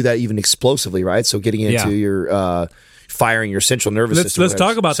could even do that even explosively, right? So getting into your firing your central nervous system. Let's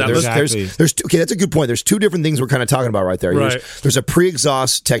talk about that. There's okay, that's a good point. There's two different things we're kind of talking about right there. Right. There's a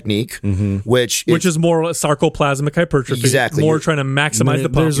pre-exhaust technique, which is more sarcoplasmic hypertrophy. Exactly. More trying to maximize the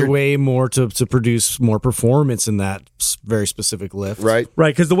pump. There's a way more to produce more performance in that very specific lift. Right.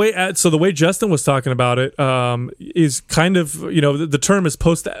 Right. Because the way Justin was talking about it is kind of, the term is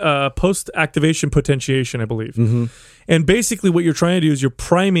post activation potentiation, I believe. Mm-hmm. And basically what you're trying to do is you're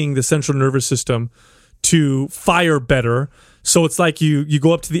priming the central nervous system to fire better. So it's like you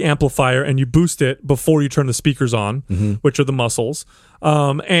go up to the amplifier and you boost it before you turn the speakers on, which are the muscles,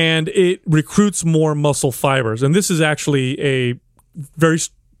 and it recruits more muscle fibers. And this is actually a very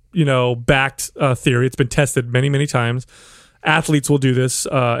backed theory. It's been tested many, many times. Athletes will do this.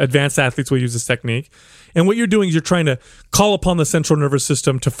 Advanced athletes will use this technique. And what you're doing is you're trying to call upon the central nervous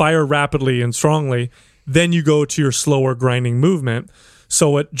system to fire rapidly and strongly. Then you go to your slower grinding movement. So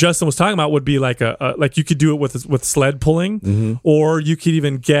what Justin was talking about would be like like you could do it with sled pulling, or you could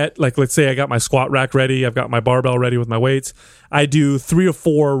even get, like, let's say I got my squat rack ready, I've got my barbell ready with my weights. I do 3 or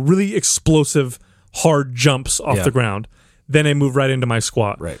 4 really explosive hard jumps off the ground. Then I move right into my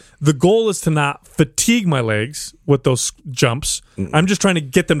squat. Right. The goal is to not fatigue my legs with those jumps. I'm just trying to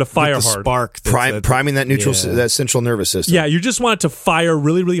get them to fire hard. Spark. Priming that that central nervous system. Yeah, you just want it to fire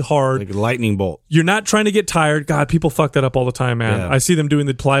really, really hard. Like a lightning bolt. You're not trying to get tired. God, people fuck that up all the time, man. Yeah. I see them doing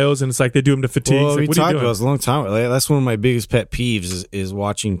the plyos, and it's like they do them to fatigue. Well, like, we what are you talked doing? about this a long time ago. Like, that's one of my biggest pet peeves is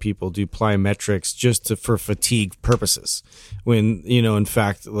watching people do plyometrics just for fatigue purposes. When, in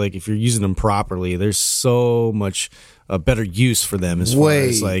fact, like if you're using them properly, there's so much a better use for them as far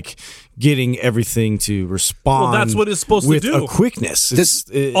as like getting everything to respond. Well, that's what it's supposed with to do. a quickness.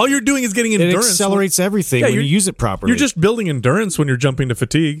 All you're doing is getting endurance. It accelerates everything when you use it properly. You're just building endurance when you're jumping to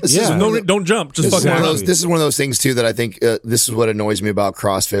fatigue. Don't jump. Just fucking run. This is one of those things too that I think this is what annoys me about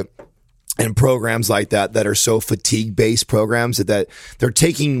CrossFit and programs like that are so fatigue-based programs that they're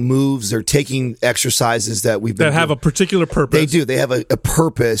taking moves, they're taking exercises that have a particular purpose. They do. They have a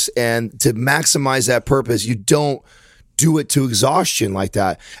purpose, and to maximize that purpose, you don't do it to exhaustion like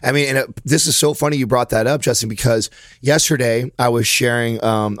that. I mean, and this is so funny you brought that up, Justin, because yesterday I was sharing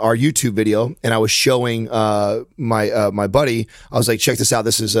our YouTube video, and I was showing my buddy. I was like, check this out.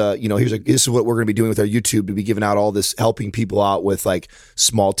 This is this is what we're going to be doing with our YouTube, to be giving out all this, helping people out with like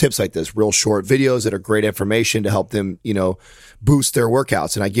small tips like this, real short videos that are great information to help them, boost their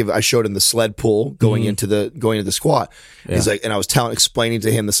workouts. And I showed him the sled pull going into the squat. Yeah. He's like, and I was explaining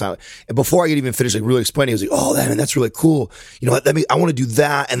to him the, and before I could even finish like really explaining, he was like, oh man, that's really cool. I want to do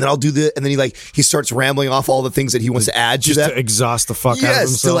that, and then I'll do this, and then he starts rambling off all the things that he wants to add to that, to exhaust the fuck out of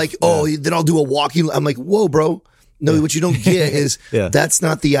himself. Yes, to like, then I'll do a walking. I'm like, whoa, bro. No, what you don't get is that's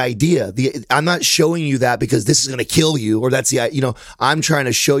not the idea. I'm not showing you that because this is going to kill you, or that's the, I'm trying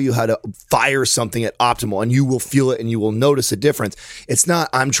to show you how to fire something at optimal, and you will feel it and you will notice a difference. It's not,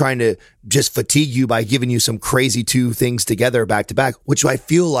 I'm trying to just fatigue you by giving you some crazy 2 things together back to back, which I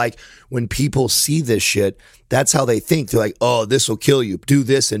feel like when people see this shit, that's how they think. They're like, oh, this will kill you. Do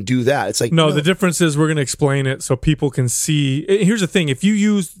this and do that. It's like, no, the difference is we're going to explain it so people can see. Here's the thing. If you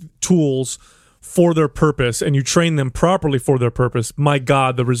use tools for their purpose and you train them properly for their purpose, my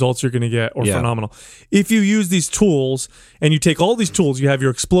God, the results you're going to get are phenomenal. If you use these tools and you take all these tools, you have your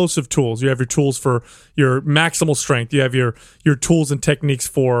explosive tools, you have your tools for your maximal strength, you have your tools and techniques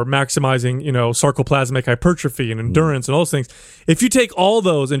for maximizing, sarcoplasmic hypertrophy and endurance and all those things. If you take all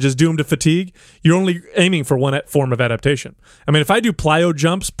those and just do them to fatigue, you're only aiming for one form of adaptation. I mean, if I do plyo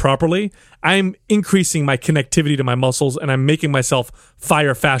jumps properly, I'm increasing my connectivity to my muscles and I'm making myself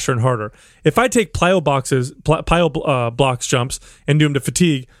fire faster and harder. If I take plyo blocks jumps and do them to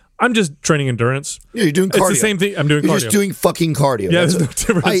fatigue, I'm just training endurance. Yeah, you're doing cardio. It's the same thing. I'm doing You're cardio. just doing fucking cardio. Yeah, there's no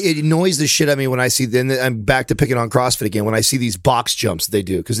difference. It annoys the shit out of me when I see, then I'm back to picking on CrossFit again, when I see these box jumps that they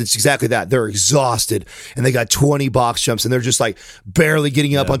do, because it's exactly that. They're exhausted and they got 20 box jumps and they're just like barely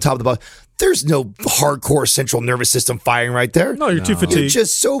getting up on top of the box. There's no hardcore central nervous system firing right there. No, you're too fatigued. You're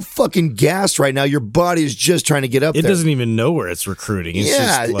just so fucking gassed right now. Your body is just trying to get up It there. doesn't even know where it's recruiting. It's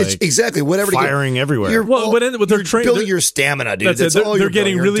Yeah, just like it's exactly whatever to get- firing everywhere. You're, Well, but they're you're building your stamina, dude. That's it. all They're you're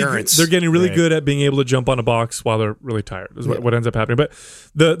getting building, really your endurance. they're getting really Right. good at being able to jump on a box while they're really tired. Is what ends up happening. But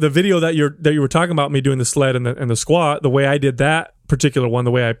the video that you were talking about, me doing the sled and the squat, the way I did that particular one,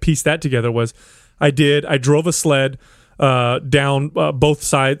 the way I pieced that together was I drove a sled down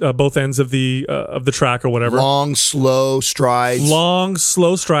both ends of the track or whatever. Long, slow strides. Long,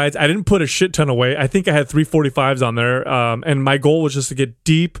 slow strides. I didn't put a shit ton of weight. I think I had 345s on there, and my goal was just to get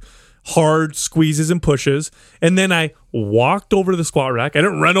deep, hard squeezes and pushes. And then I walked over to the squat rack. I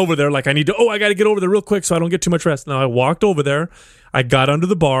didn't run over there like I got to get over there real quick so I don't get too much rest. No, I walked over there. I got under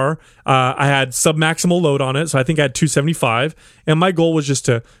the bar. I had submaximal load on it, so I think I had 275. And my goal was just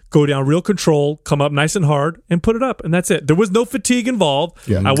to go down real control, come up nice and hard, and put it up. And that's it. There was no fatigue involved.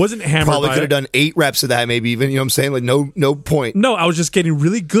 Yeah. I wasn't hammered. Probably by could it. have done 8 reps of that, maybe even. You know what I'm saying? Like no point. No, I was just getting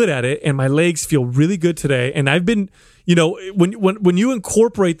really good at it, and my legs feel really good today. And I've been, when you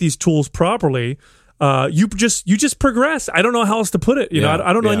incorporate these tools properly, you just progress. I don't know how else to put it.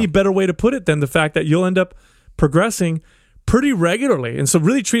 I don't know any better way to put it than the fact that you'll end up progressing pretty regularly. And so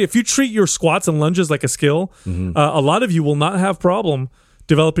really if you treat your squats and lunges like a skill, a lot of you will not have problem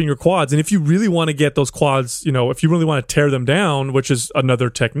developing your quads. And if you really want to get those quads, if you really want to tear them down, which is another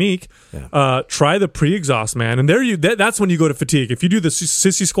technique, try the pre-exhaust, man. And that's when you go to fatigue. If you do the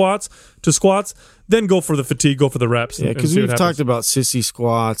sissy squats to squats, then go for the fatigue, go for the reps. Yeah, because we've talked about sissy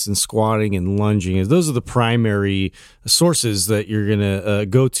squats and squatting and lunging. Those are the primary sources that you're going to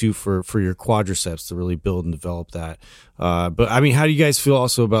go to for your quadriceps to really build and develop that. But I mean, how do you guys feel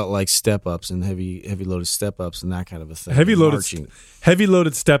also about like step ups and heavy loaded step ups and that kind of a thing? Heavy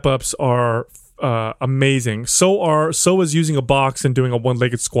loaded step ups are amazing. So is using a box and doing a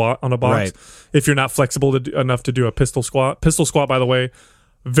one-legged squat on a box. Right. If you're not flexible enough to do a pistol squat. Pistol squat, by the way,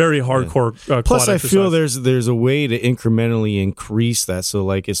 very hardcore. Plus, quad I exercise. feel there's a way to incrementally increase that. So,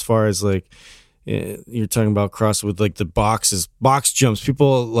 like as far as like you're talking about CrossFit with like the box jumps,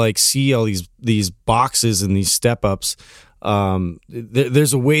 people like see all these boxes and these step ups.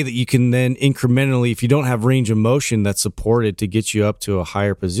 There's a way that you can then incrementally, if you don't have range of motion that's supported to get you up to a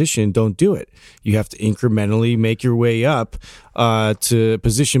higher position, don't do it. You have to incrementally make your way up to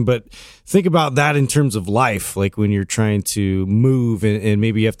position. But think about that in terms of life, like when you're trying to move and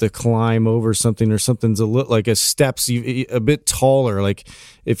maybe you have to climb over something or something's a little like a steps a bit taller. Like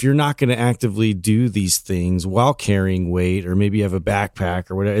if you're not going to actively do these things while carrying weight, or maybe you have a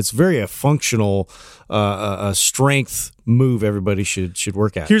backpack or whatever, it's very a functional a strength move everybody should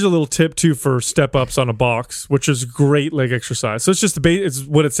work at. Here's a little tip too for step ups on a box, which is great leg exercise. So it's just it's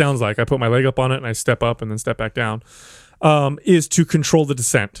what it sounds like. I put my leg up on it and I step up and then step back down. Is to control the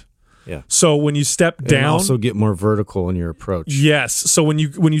descent. Yeah. So when you step down, and also get more vertical in your approach. Yes. So when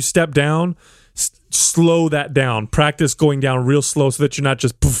you step down, slow that down. Practice going down real slow so that you're not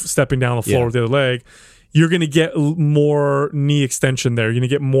just stepping down the floor with the other leg. You're going to get more knee extension there. You're going to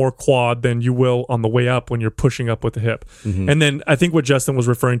get more quad than you will on the way up when you're pushing up with the hip. Mm-hmm. And then I think what Justin was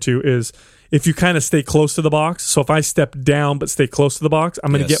referring to is if you kind of stay close to the box. So if I step down but stay close to the box,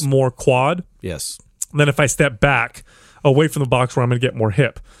 I'm going to get more quad. Yes. Than if I step back away from the box where I'm going to get more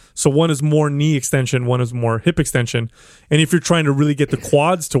hip. So one is more knee extension, one is more hip extension. And if you're trying to really get the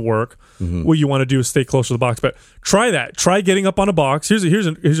quads to work, what you want to do is stay close to the box. But try that. Try getting up on a box. Here's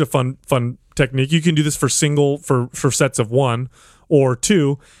a fun technique. You can do this for sets of 1 or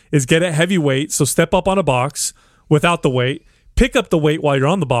 2 is get a heavy weight. So step up on a box without the weight, pick up the weight while you're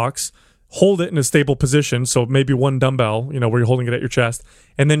on the box, hold it in a stable position. So maybe one dumbbell, where you're holding it at your chest,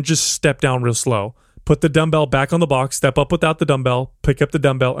 and then just step down real slow. Put the dumbbell back on the box, step up without the dumbbell, pick up the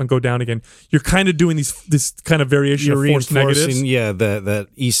dumbbell, and go down again. You're kind of doing this kind of variation of force negatives. Yeah, that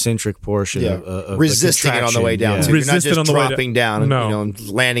eccentric portion of resisting it on the way down. Yeah. So you're not just dropping down No. and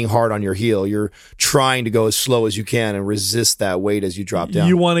landing hard on your heel. You're trying to go as slow as you can and resist that weight as you drop down.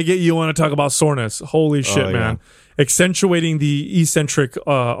 You want to talk about soreness. Holy shit, man. Accentuating the eccentric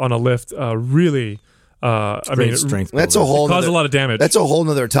on a lift really strength. That's a builder. whole cause nother- a lot of damage. That's a whole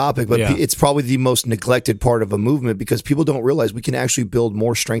nother topic, but Yeah. it's probably the most neglected part of a movement because people don't realize we can actually build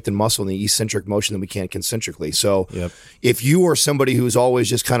more strength and muscle in the eccentric motion than we can concentrically. So if you are somebody who's always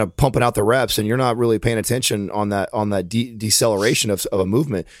just kind of pumping out the reps and you're not really paying attention on that deceleration of a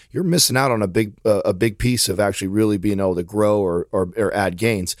movement, you're missing out on a big piece of actually really being able to grow or add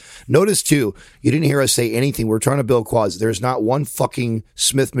gains. Notice too, you didn't hear us say anything. We're trying to build quads. There's not one fucking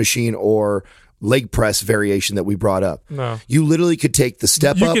Smith machine or leg press variation that we brought up. No. You literally could take the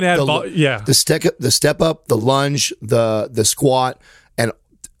step You up, can add the step up, the lunge, the squat, and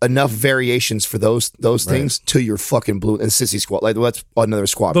enough variations for those things to your fucking blue and sissy squat. Like that's another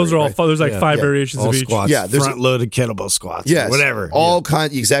squat. Those are all. right? There's like 5 variations all of each. squats. Yeah, there's front loaded kettlebell squats. Yes, whatever. All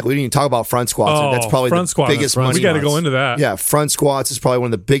kinds. Exactly. We didn't even talk about front squats. Oh, That's probably front the squats. biggest Front money. We got to squats. go into that. Yeah, front squats is probably one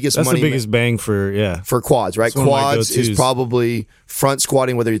of the biggest That's money the biggest bang for for quads, right? That's one of my Quads is go-tos. probably front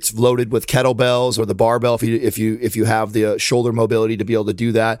squatting, whether it's loaded with kettlebells or the barbell. If you have the shoulder mobility to be able to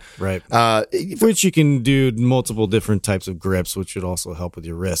do that, right. Which you can do multiple different types of grips, which should also help with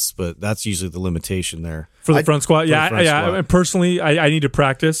your wrists. But that's usually the limitation there. For the front squat. Yeah, front squat. And personally, I need to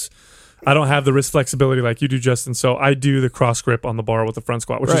practice. I don't have the wrist flexibility like you do, Justin. So I do the cross grip on the bar with the front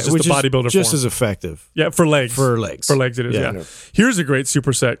squat, which is just a bodybuilder just form. as effective. Yeah, for legs. For legs. For legs it is, yeah. Here's a great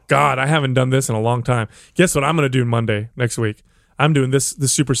superset. God, I haven't done this in a long time. Guess what I'm going to do Monday next week? I'm doing this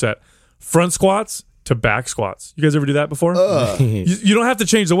superset. Front squats to back squats. You guys ever do that before? You don't have to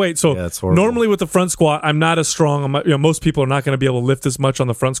change the weight. So Yeah, it's horrible. normally with the front squat, I'm not as strong. Most people are not going to be able to lift as much on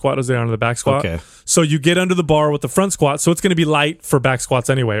the front squat as they are on the back squat. Okay. So you get under the bar with the front squat. So it's going to be light for back squats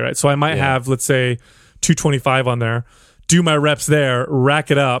anyway, right? So I might have, let's say, 225 on there, do my reps there,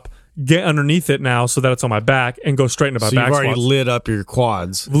 rack it up, get underneath it now so that it's on my back and go straight into my So back you've already squats. lit up your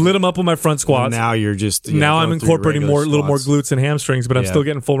quads. Lit them up with my front squats. Now you're just Now I'm going through your incorporating regular a little more squats. glutes and hamstrings, but I'm Yeah. still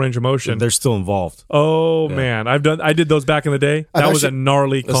getting full range of motion. They're still involved. Oh man, I did those back in the day. That was a actually-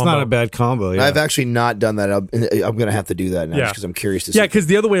 gnarly That's combo. not a bad combo. Yeah. I've actually not done that. I'm going to have to do that now Yeah. because I'm curious to see. Yeah, because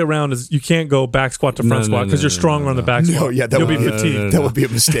the other way around is you can't go back squat to front No, squat no, because no, you're no, stronger no, on the no. back No, squat. yeah, that You'll would be be- fatigued. that would be a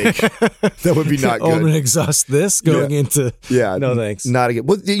mistake. That would be not I'm good. gonna exhaust this going into. Yeah, No thanks. Not again.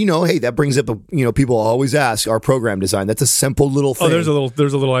 Well, hey, that brings up people always ask our program design. That's a simple little thing. Oh, there's a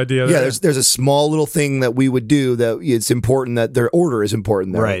little idea there. Yeah, there's a small little thing that we would do that it's important that their order is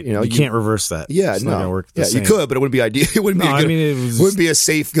important. There, Right. You can't reverse that. Yeah, It's no. not gonna work the yeah, same. you could, but it wouldn't be ideal. It wouldn't be. No, A I good, mean, it was- wouldn't be a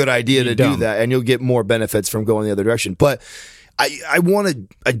safe, good idea to do dumb. that, and you'll get more benefits from going the other direction. But I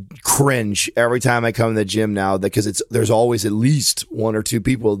cringe every time I come to the gym now because there's always at least one or two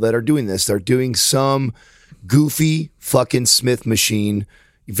people that are doing this. They're doing some goofy fucking Smith machine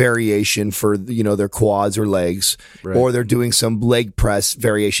variation for their quads or legs, or they're doing some leg press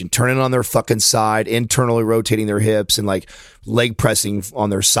variation, turning on their fucking side, internally rotating their hips and like leg pressing on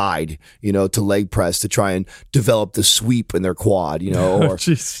their side, to leg press to try and develop the sweep in their quad, or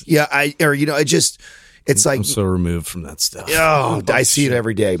Jeez. it's like I'm so removed from that stuff. Oh, I see it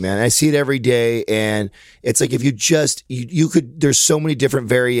every day, man. I see it every day, and it's like if you could. There's so many different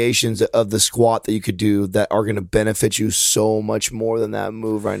variations of the squat that you could do that are going to benefit you so much more than that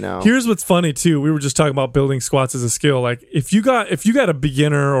move right now. Here's what's funny too. We were just talking about building squats as a skill. Like if you got a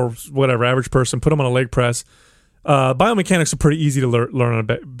beginner or whatever average person, put them on a leg press. Biomechanics are pretty easy to learn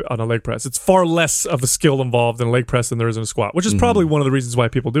on a leg press. It's far less of a skill involved in a leg press than there is in a squat, which is probably one of the reasons why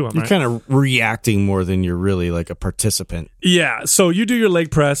people do them. You're Right? kind of reacting more than you're really like a participant. Yeah. So you do your leg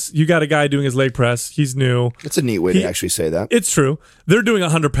press. You got a guy doing his leg press. He's new. It's a neat way to actually say that. It's true. They're doing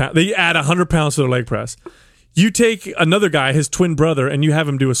 100 pounds. They add 100 pounds to their leg press. You take another guy, his twin brother, and you have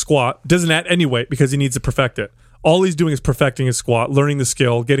him do a squat. Doesn't add any weight because he needs to perfect it. All he's doing is perfecting his squat, learning the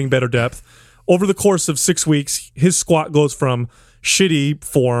skill, getting better depth. Over the course of 6 weeks, his squat goes from shitty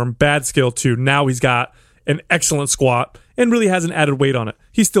form, bad skill, to now he's got an excellent squat and really hasn't added weight on it.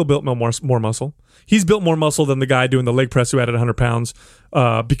 He's still built more muscle. He's built more muscle than the guy doing the leg press who added 100 pounds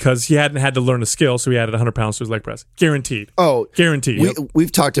because he hadn't had to learn a skill, so he added 100 pounds to his leg press. Guaranteed. Oh, guaranteed.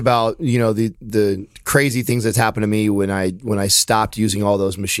 We've talked about the crazy things that's happened to me when I stopped using all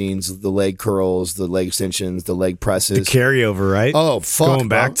those machines, the leg curls, the leg extensions, the leg presses. The carryover, right? Oh, fuck. Going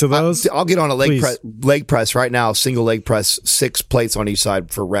back to those? I'll get on a Please. leg press right now, single leg press, 6 plates on each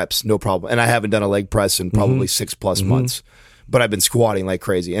side for reps, no problem. And I haven't done a leg press in probably 6+ months. But I've been squatting like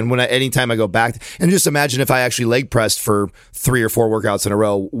crazy. And anytime I go back, and just imagine if I actually leg pressed for 3 or 4 workouts in a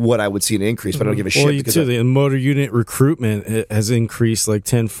row, what I would see an increase. But I don't give a shit. Well, because the motor unit recruitment has increased like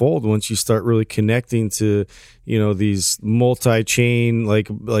tenfold once you start really connecting to, these multi-chain,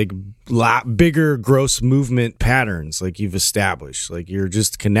 bigger gross movement patterns like you've established. Like you're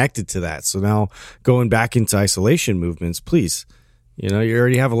just connected to that. So now going back into isolation movements, please You know, you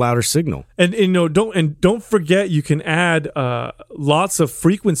already have a louder signal. And don't forget, you can add lots of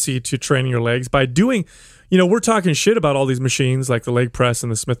frequency to training your legs by doing. We're talking shit about all these machines like the leg press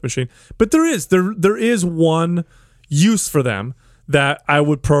and the Smith machine, but there is one use for them that I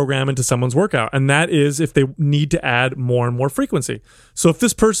would program into someone's workout, and that is if they need to add more and more frequency. So if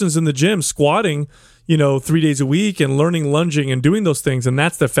this person's in the gym squatting, 3 days a week and learning lunging and doing those things, and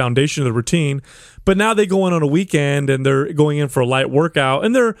that's the foundation of the routine, but now they go in on a weekend and they're going in for a light workout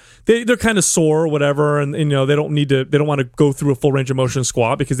and they're kind of sore or whatever, and they don't want to go through a full range of motion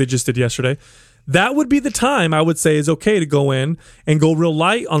squat because they just did yesterday. That would be the time I would say is okay to go in and go real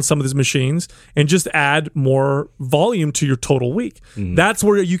light on some of these machines and just add more volume to your total week. Mm-hmm. That's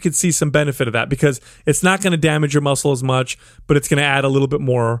where you could see some benefit of that, because it's not going to damage your muscle as much, but it's going to add a little bit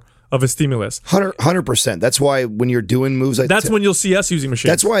more of a stimulus. 100%. That's why when you're doing moves like that's when you'll see us using machines.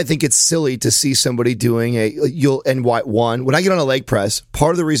 That's why I think it's silly to see somebody doing when I get on a leg press,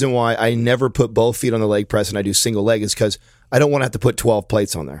 part of the reason why I never put both feet on the leg press and I do single leg is because I don't want to have to put 12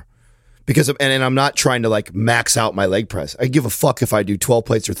 plates on there. And I'm not trying to like max out my leg press. I give a fuck if I do 12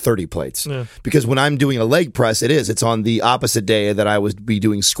 plates or 30 plates. Yeah. Because when I'm doing a leg press, it's on the opposite day that I would be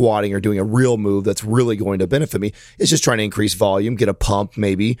doing squatting or doing a real move that's really going to benefit me. It's just trying to increase volume, get a pump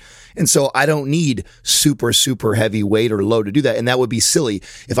maybe. And so I don't need super, super heavy weight or load to do that. And that would be silly.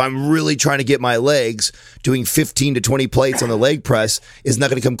 If I'm really trying to get my legs, doing 15 to 20 plates on the leg press is not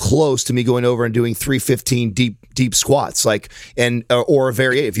going to come close to me going over and doing 315 deep squats, or a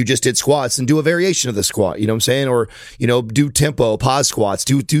variation. If you just did squats, and do a variation of the squat, you know what I'm saying? Or, do tempo, pause squats,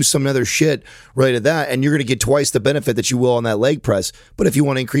 do some other shit related to that, and you're going to get twice the benefit that you will on that leg press. But if you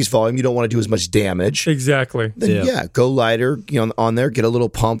want to increase volume, you don't want to do as much damage. Exactly. Then go lighter, on there, get a little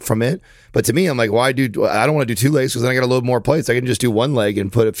pump from it. But to me, I'm like, I don't want to do 2 legs because then I got to load more plates. I can just do 1 leg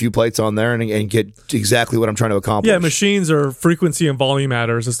and put a few plates on there and get exactly what I'm trying to accomplish. Yeah, machines are frequency and volume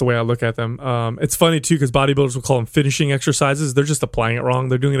adders. That's the way I look at them. It's funny, too, because bodybuilders will call them finishing exercises. They're just applying it wrong.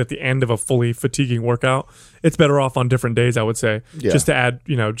 They're doing it at the end of a fully fatiguing workout. It's better off on different days, I would say, just to add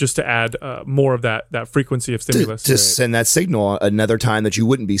more of that frequency of stimulus. To send that signal another time that you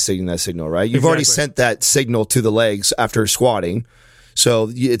wouldn't be sending that signal, right? You've already sent that signal to the legs after squatting. So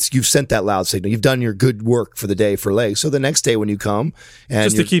you've sent that loud signal. You've done your good work for the day for legs. So the next day when you come and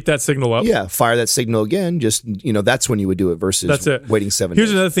just to keep that signal up, fire that signal again. Just that's when you would do it versus waiting 7 days.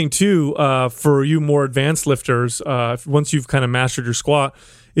 Here's another thing too, for you more advanced lifters. Once you've kind of mastered your squat,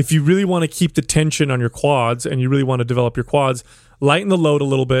 if you really want to keep the tension on your quads and you really want to develop your quads, lighten the load a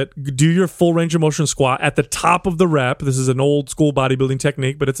little bit. Do your full range of motion squat at the top of the rep. This is an old school bodybuilding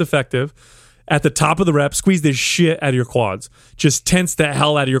technique, but it's effective. At the top of the rep, squeeze the shit out of your quads. Just tense the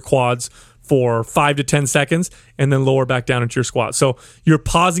hell out of your quads for 5 to 10 seconds and then lower back down into your squat. So you're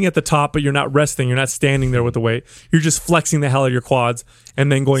pausing at the top, but you're not resting. You're not standing there with the weight. You're just flexing the hell out of your quads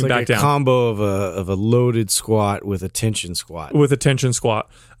and then going back down. It's like a combo of a loaded squat with a tension squat. And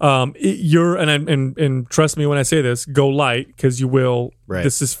trust me when I say this, go light because you will. Right.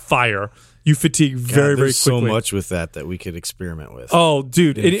 This is fire. You fatigue very quickly. There's so much with that we could experiment with. Oh,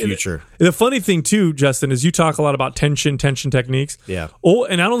 dude. In the future. The funny thing, too, Justin, is you talk a lot about tension techniques. Yeah. Oh,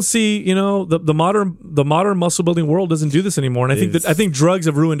 and I don't see, the modern muscle building world doesn't do this anymore. And I think drugs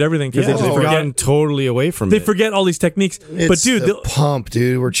have ruined everything because they've gotten totally away from it. They forget all these techniques. But, dude, the pump,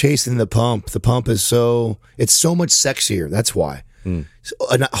 dude. We're chasing the pump. The pump is so much sexier. That's why.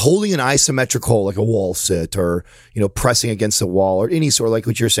 Holding an isometric hold like a wall sit or pressing against the wall or any sort of like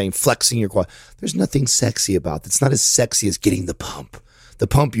what you're saying, flexing your quad, there's nothing sexy about that. It's not as sexy as getting the pump. The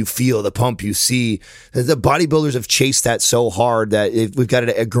pump you feel, the pump you see. The bodybuilders have chased that so hard that we've got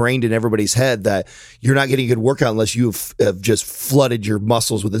it ingrained in everybody's head that you're not getting a good workout unless you have just flooded your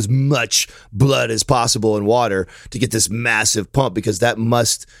muscles with as much blood as possible and water to get this massive pump, because that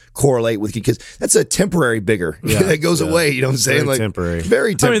must correlate with, because that's a temporary bigger that goes away. You know what I'm saying? Very temporary.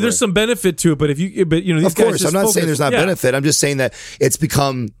 Very temporary. I mean, there's some benefit to it, but these of course, I'm not saying there's not benefit. I'm just saying that it's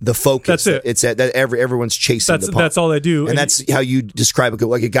become the focus. That's it. It's that everyone's chasing the pump. That's all they do, and that's how you describe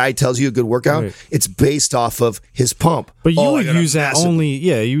like a guy tells you a good workout, right. It's based off of his pump. But you would use that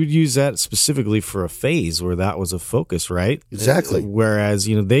you would use that specifically for a phase where that was a focus, right? Exactly. Whereas,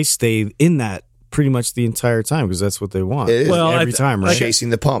 they stay in that pretty much the entire time because that's what they want. Every time, right? Chasing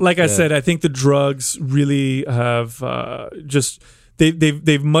the pump. Like I said, I think the drugs really have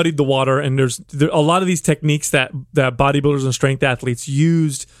they've muddied the water, and there's a lot of these techniques that bodybuilders and strength athletes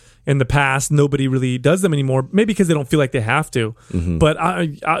used in the past. Nobody really does them anymore, maybe because they don't feel like they have to. Mm-hmm. But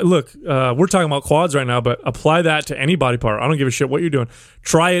look, we're talking about quads right now, but apply that to any body part. I don't give a shit what you're doing.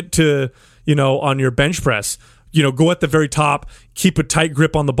 Try it to, on your bench press. go at the very top, keep a tight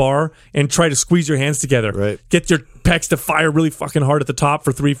grip on the bar, and try to squeeze your hands together. Right. Get your pecs to fire really fucking hard at the top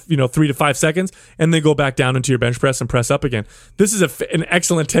for 3 to 5 seconds, and then go back down into your bench press and press up again. This is an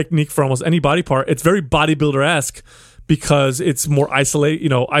excellent technique for almost any body part. It's very bodybuilder-esque because it's more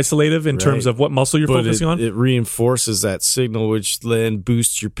isolative in terms of what muscle you're focusing on. It reinforces that signal, which then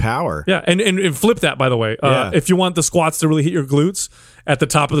boosts your power. Yeah, and flip that, by the way. If you want the squats to really hit your glutes at the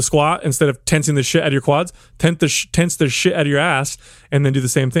top of the squat, instead of tensing the shit out of your quads, tense the shit out of your ass, and then do the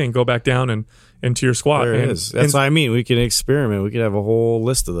same thing. Go back down and into your squat. There it is. That's what I mean. We can experiment. We can have a whole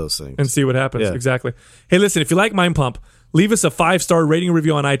list of those things. And see what happens. Yeah. Exactly. Hey, listen, if you like Mind Pump, leave us a 5-star rating and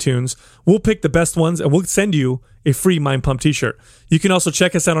review on iTunes. We'll pick the best ones, and we'll send you a free Mind Pump t-shirt. You can also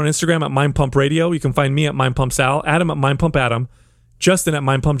check us out on Instagram at Mind Pump Radio. You can find me at Mind Pump Sal, Adam at Mind Pump Adam, Justin at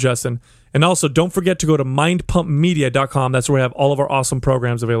Mind Pump Justin. And also, don't forget to go to mindpumpmedia.com. That's where we have all of our awesome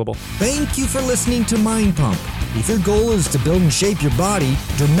programs available. Thank you for listening to Mind Pump. If your goal is to build and shape your body,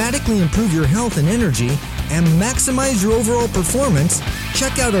 dramatically improve your health and energy, and maximize your overall performance,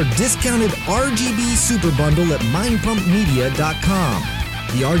 check out our discounted RGB Super Bundle at mindpumpmedia.com.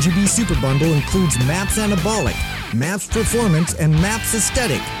 The RGB Super Bundle includes MAPS Anabolic, MAPS Performance, and MAPS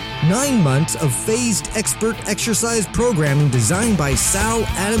Aesthetic. 9 months of phased expert exercise programming designed by Sal,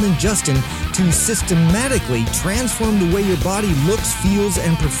 Adam, and Justin to systematically transform the way your body looks, feels,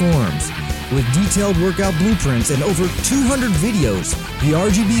 and performs. With detailed workout blueprints and over 200 videos, the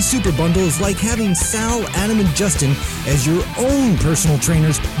RGB Super Bundle is like having Sal, Adam, and Justin as your own personal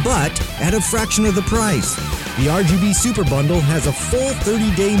trainers, but at a fraction of the price. The RGB Super Bundle has a full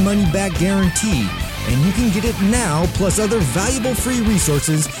 30-day money-back guarantee, and you can get it now plus other valuable free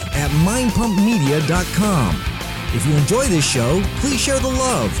resources at mindpumpmedia.com. If you enjoy this show, please share the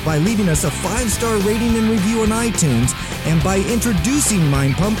love by leaving us a 5-star rating and review on iTunes and by introducing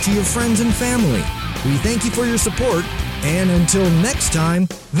Mind Pump to your friends and family. We thank you for your support, and until next time,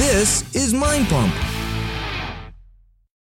 this is Mind Pump.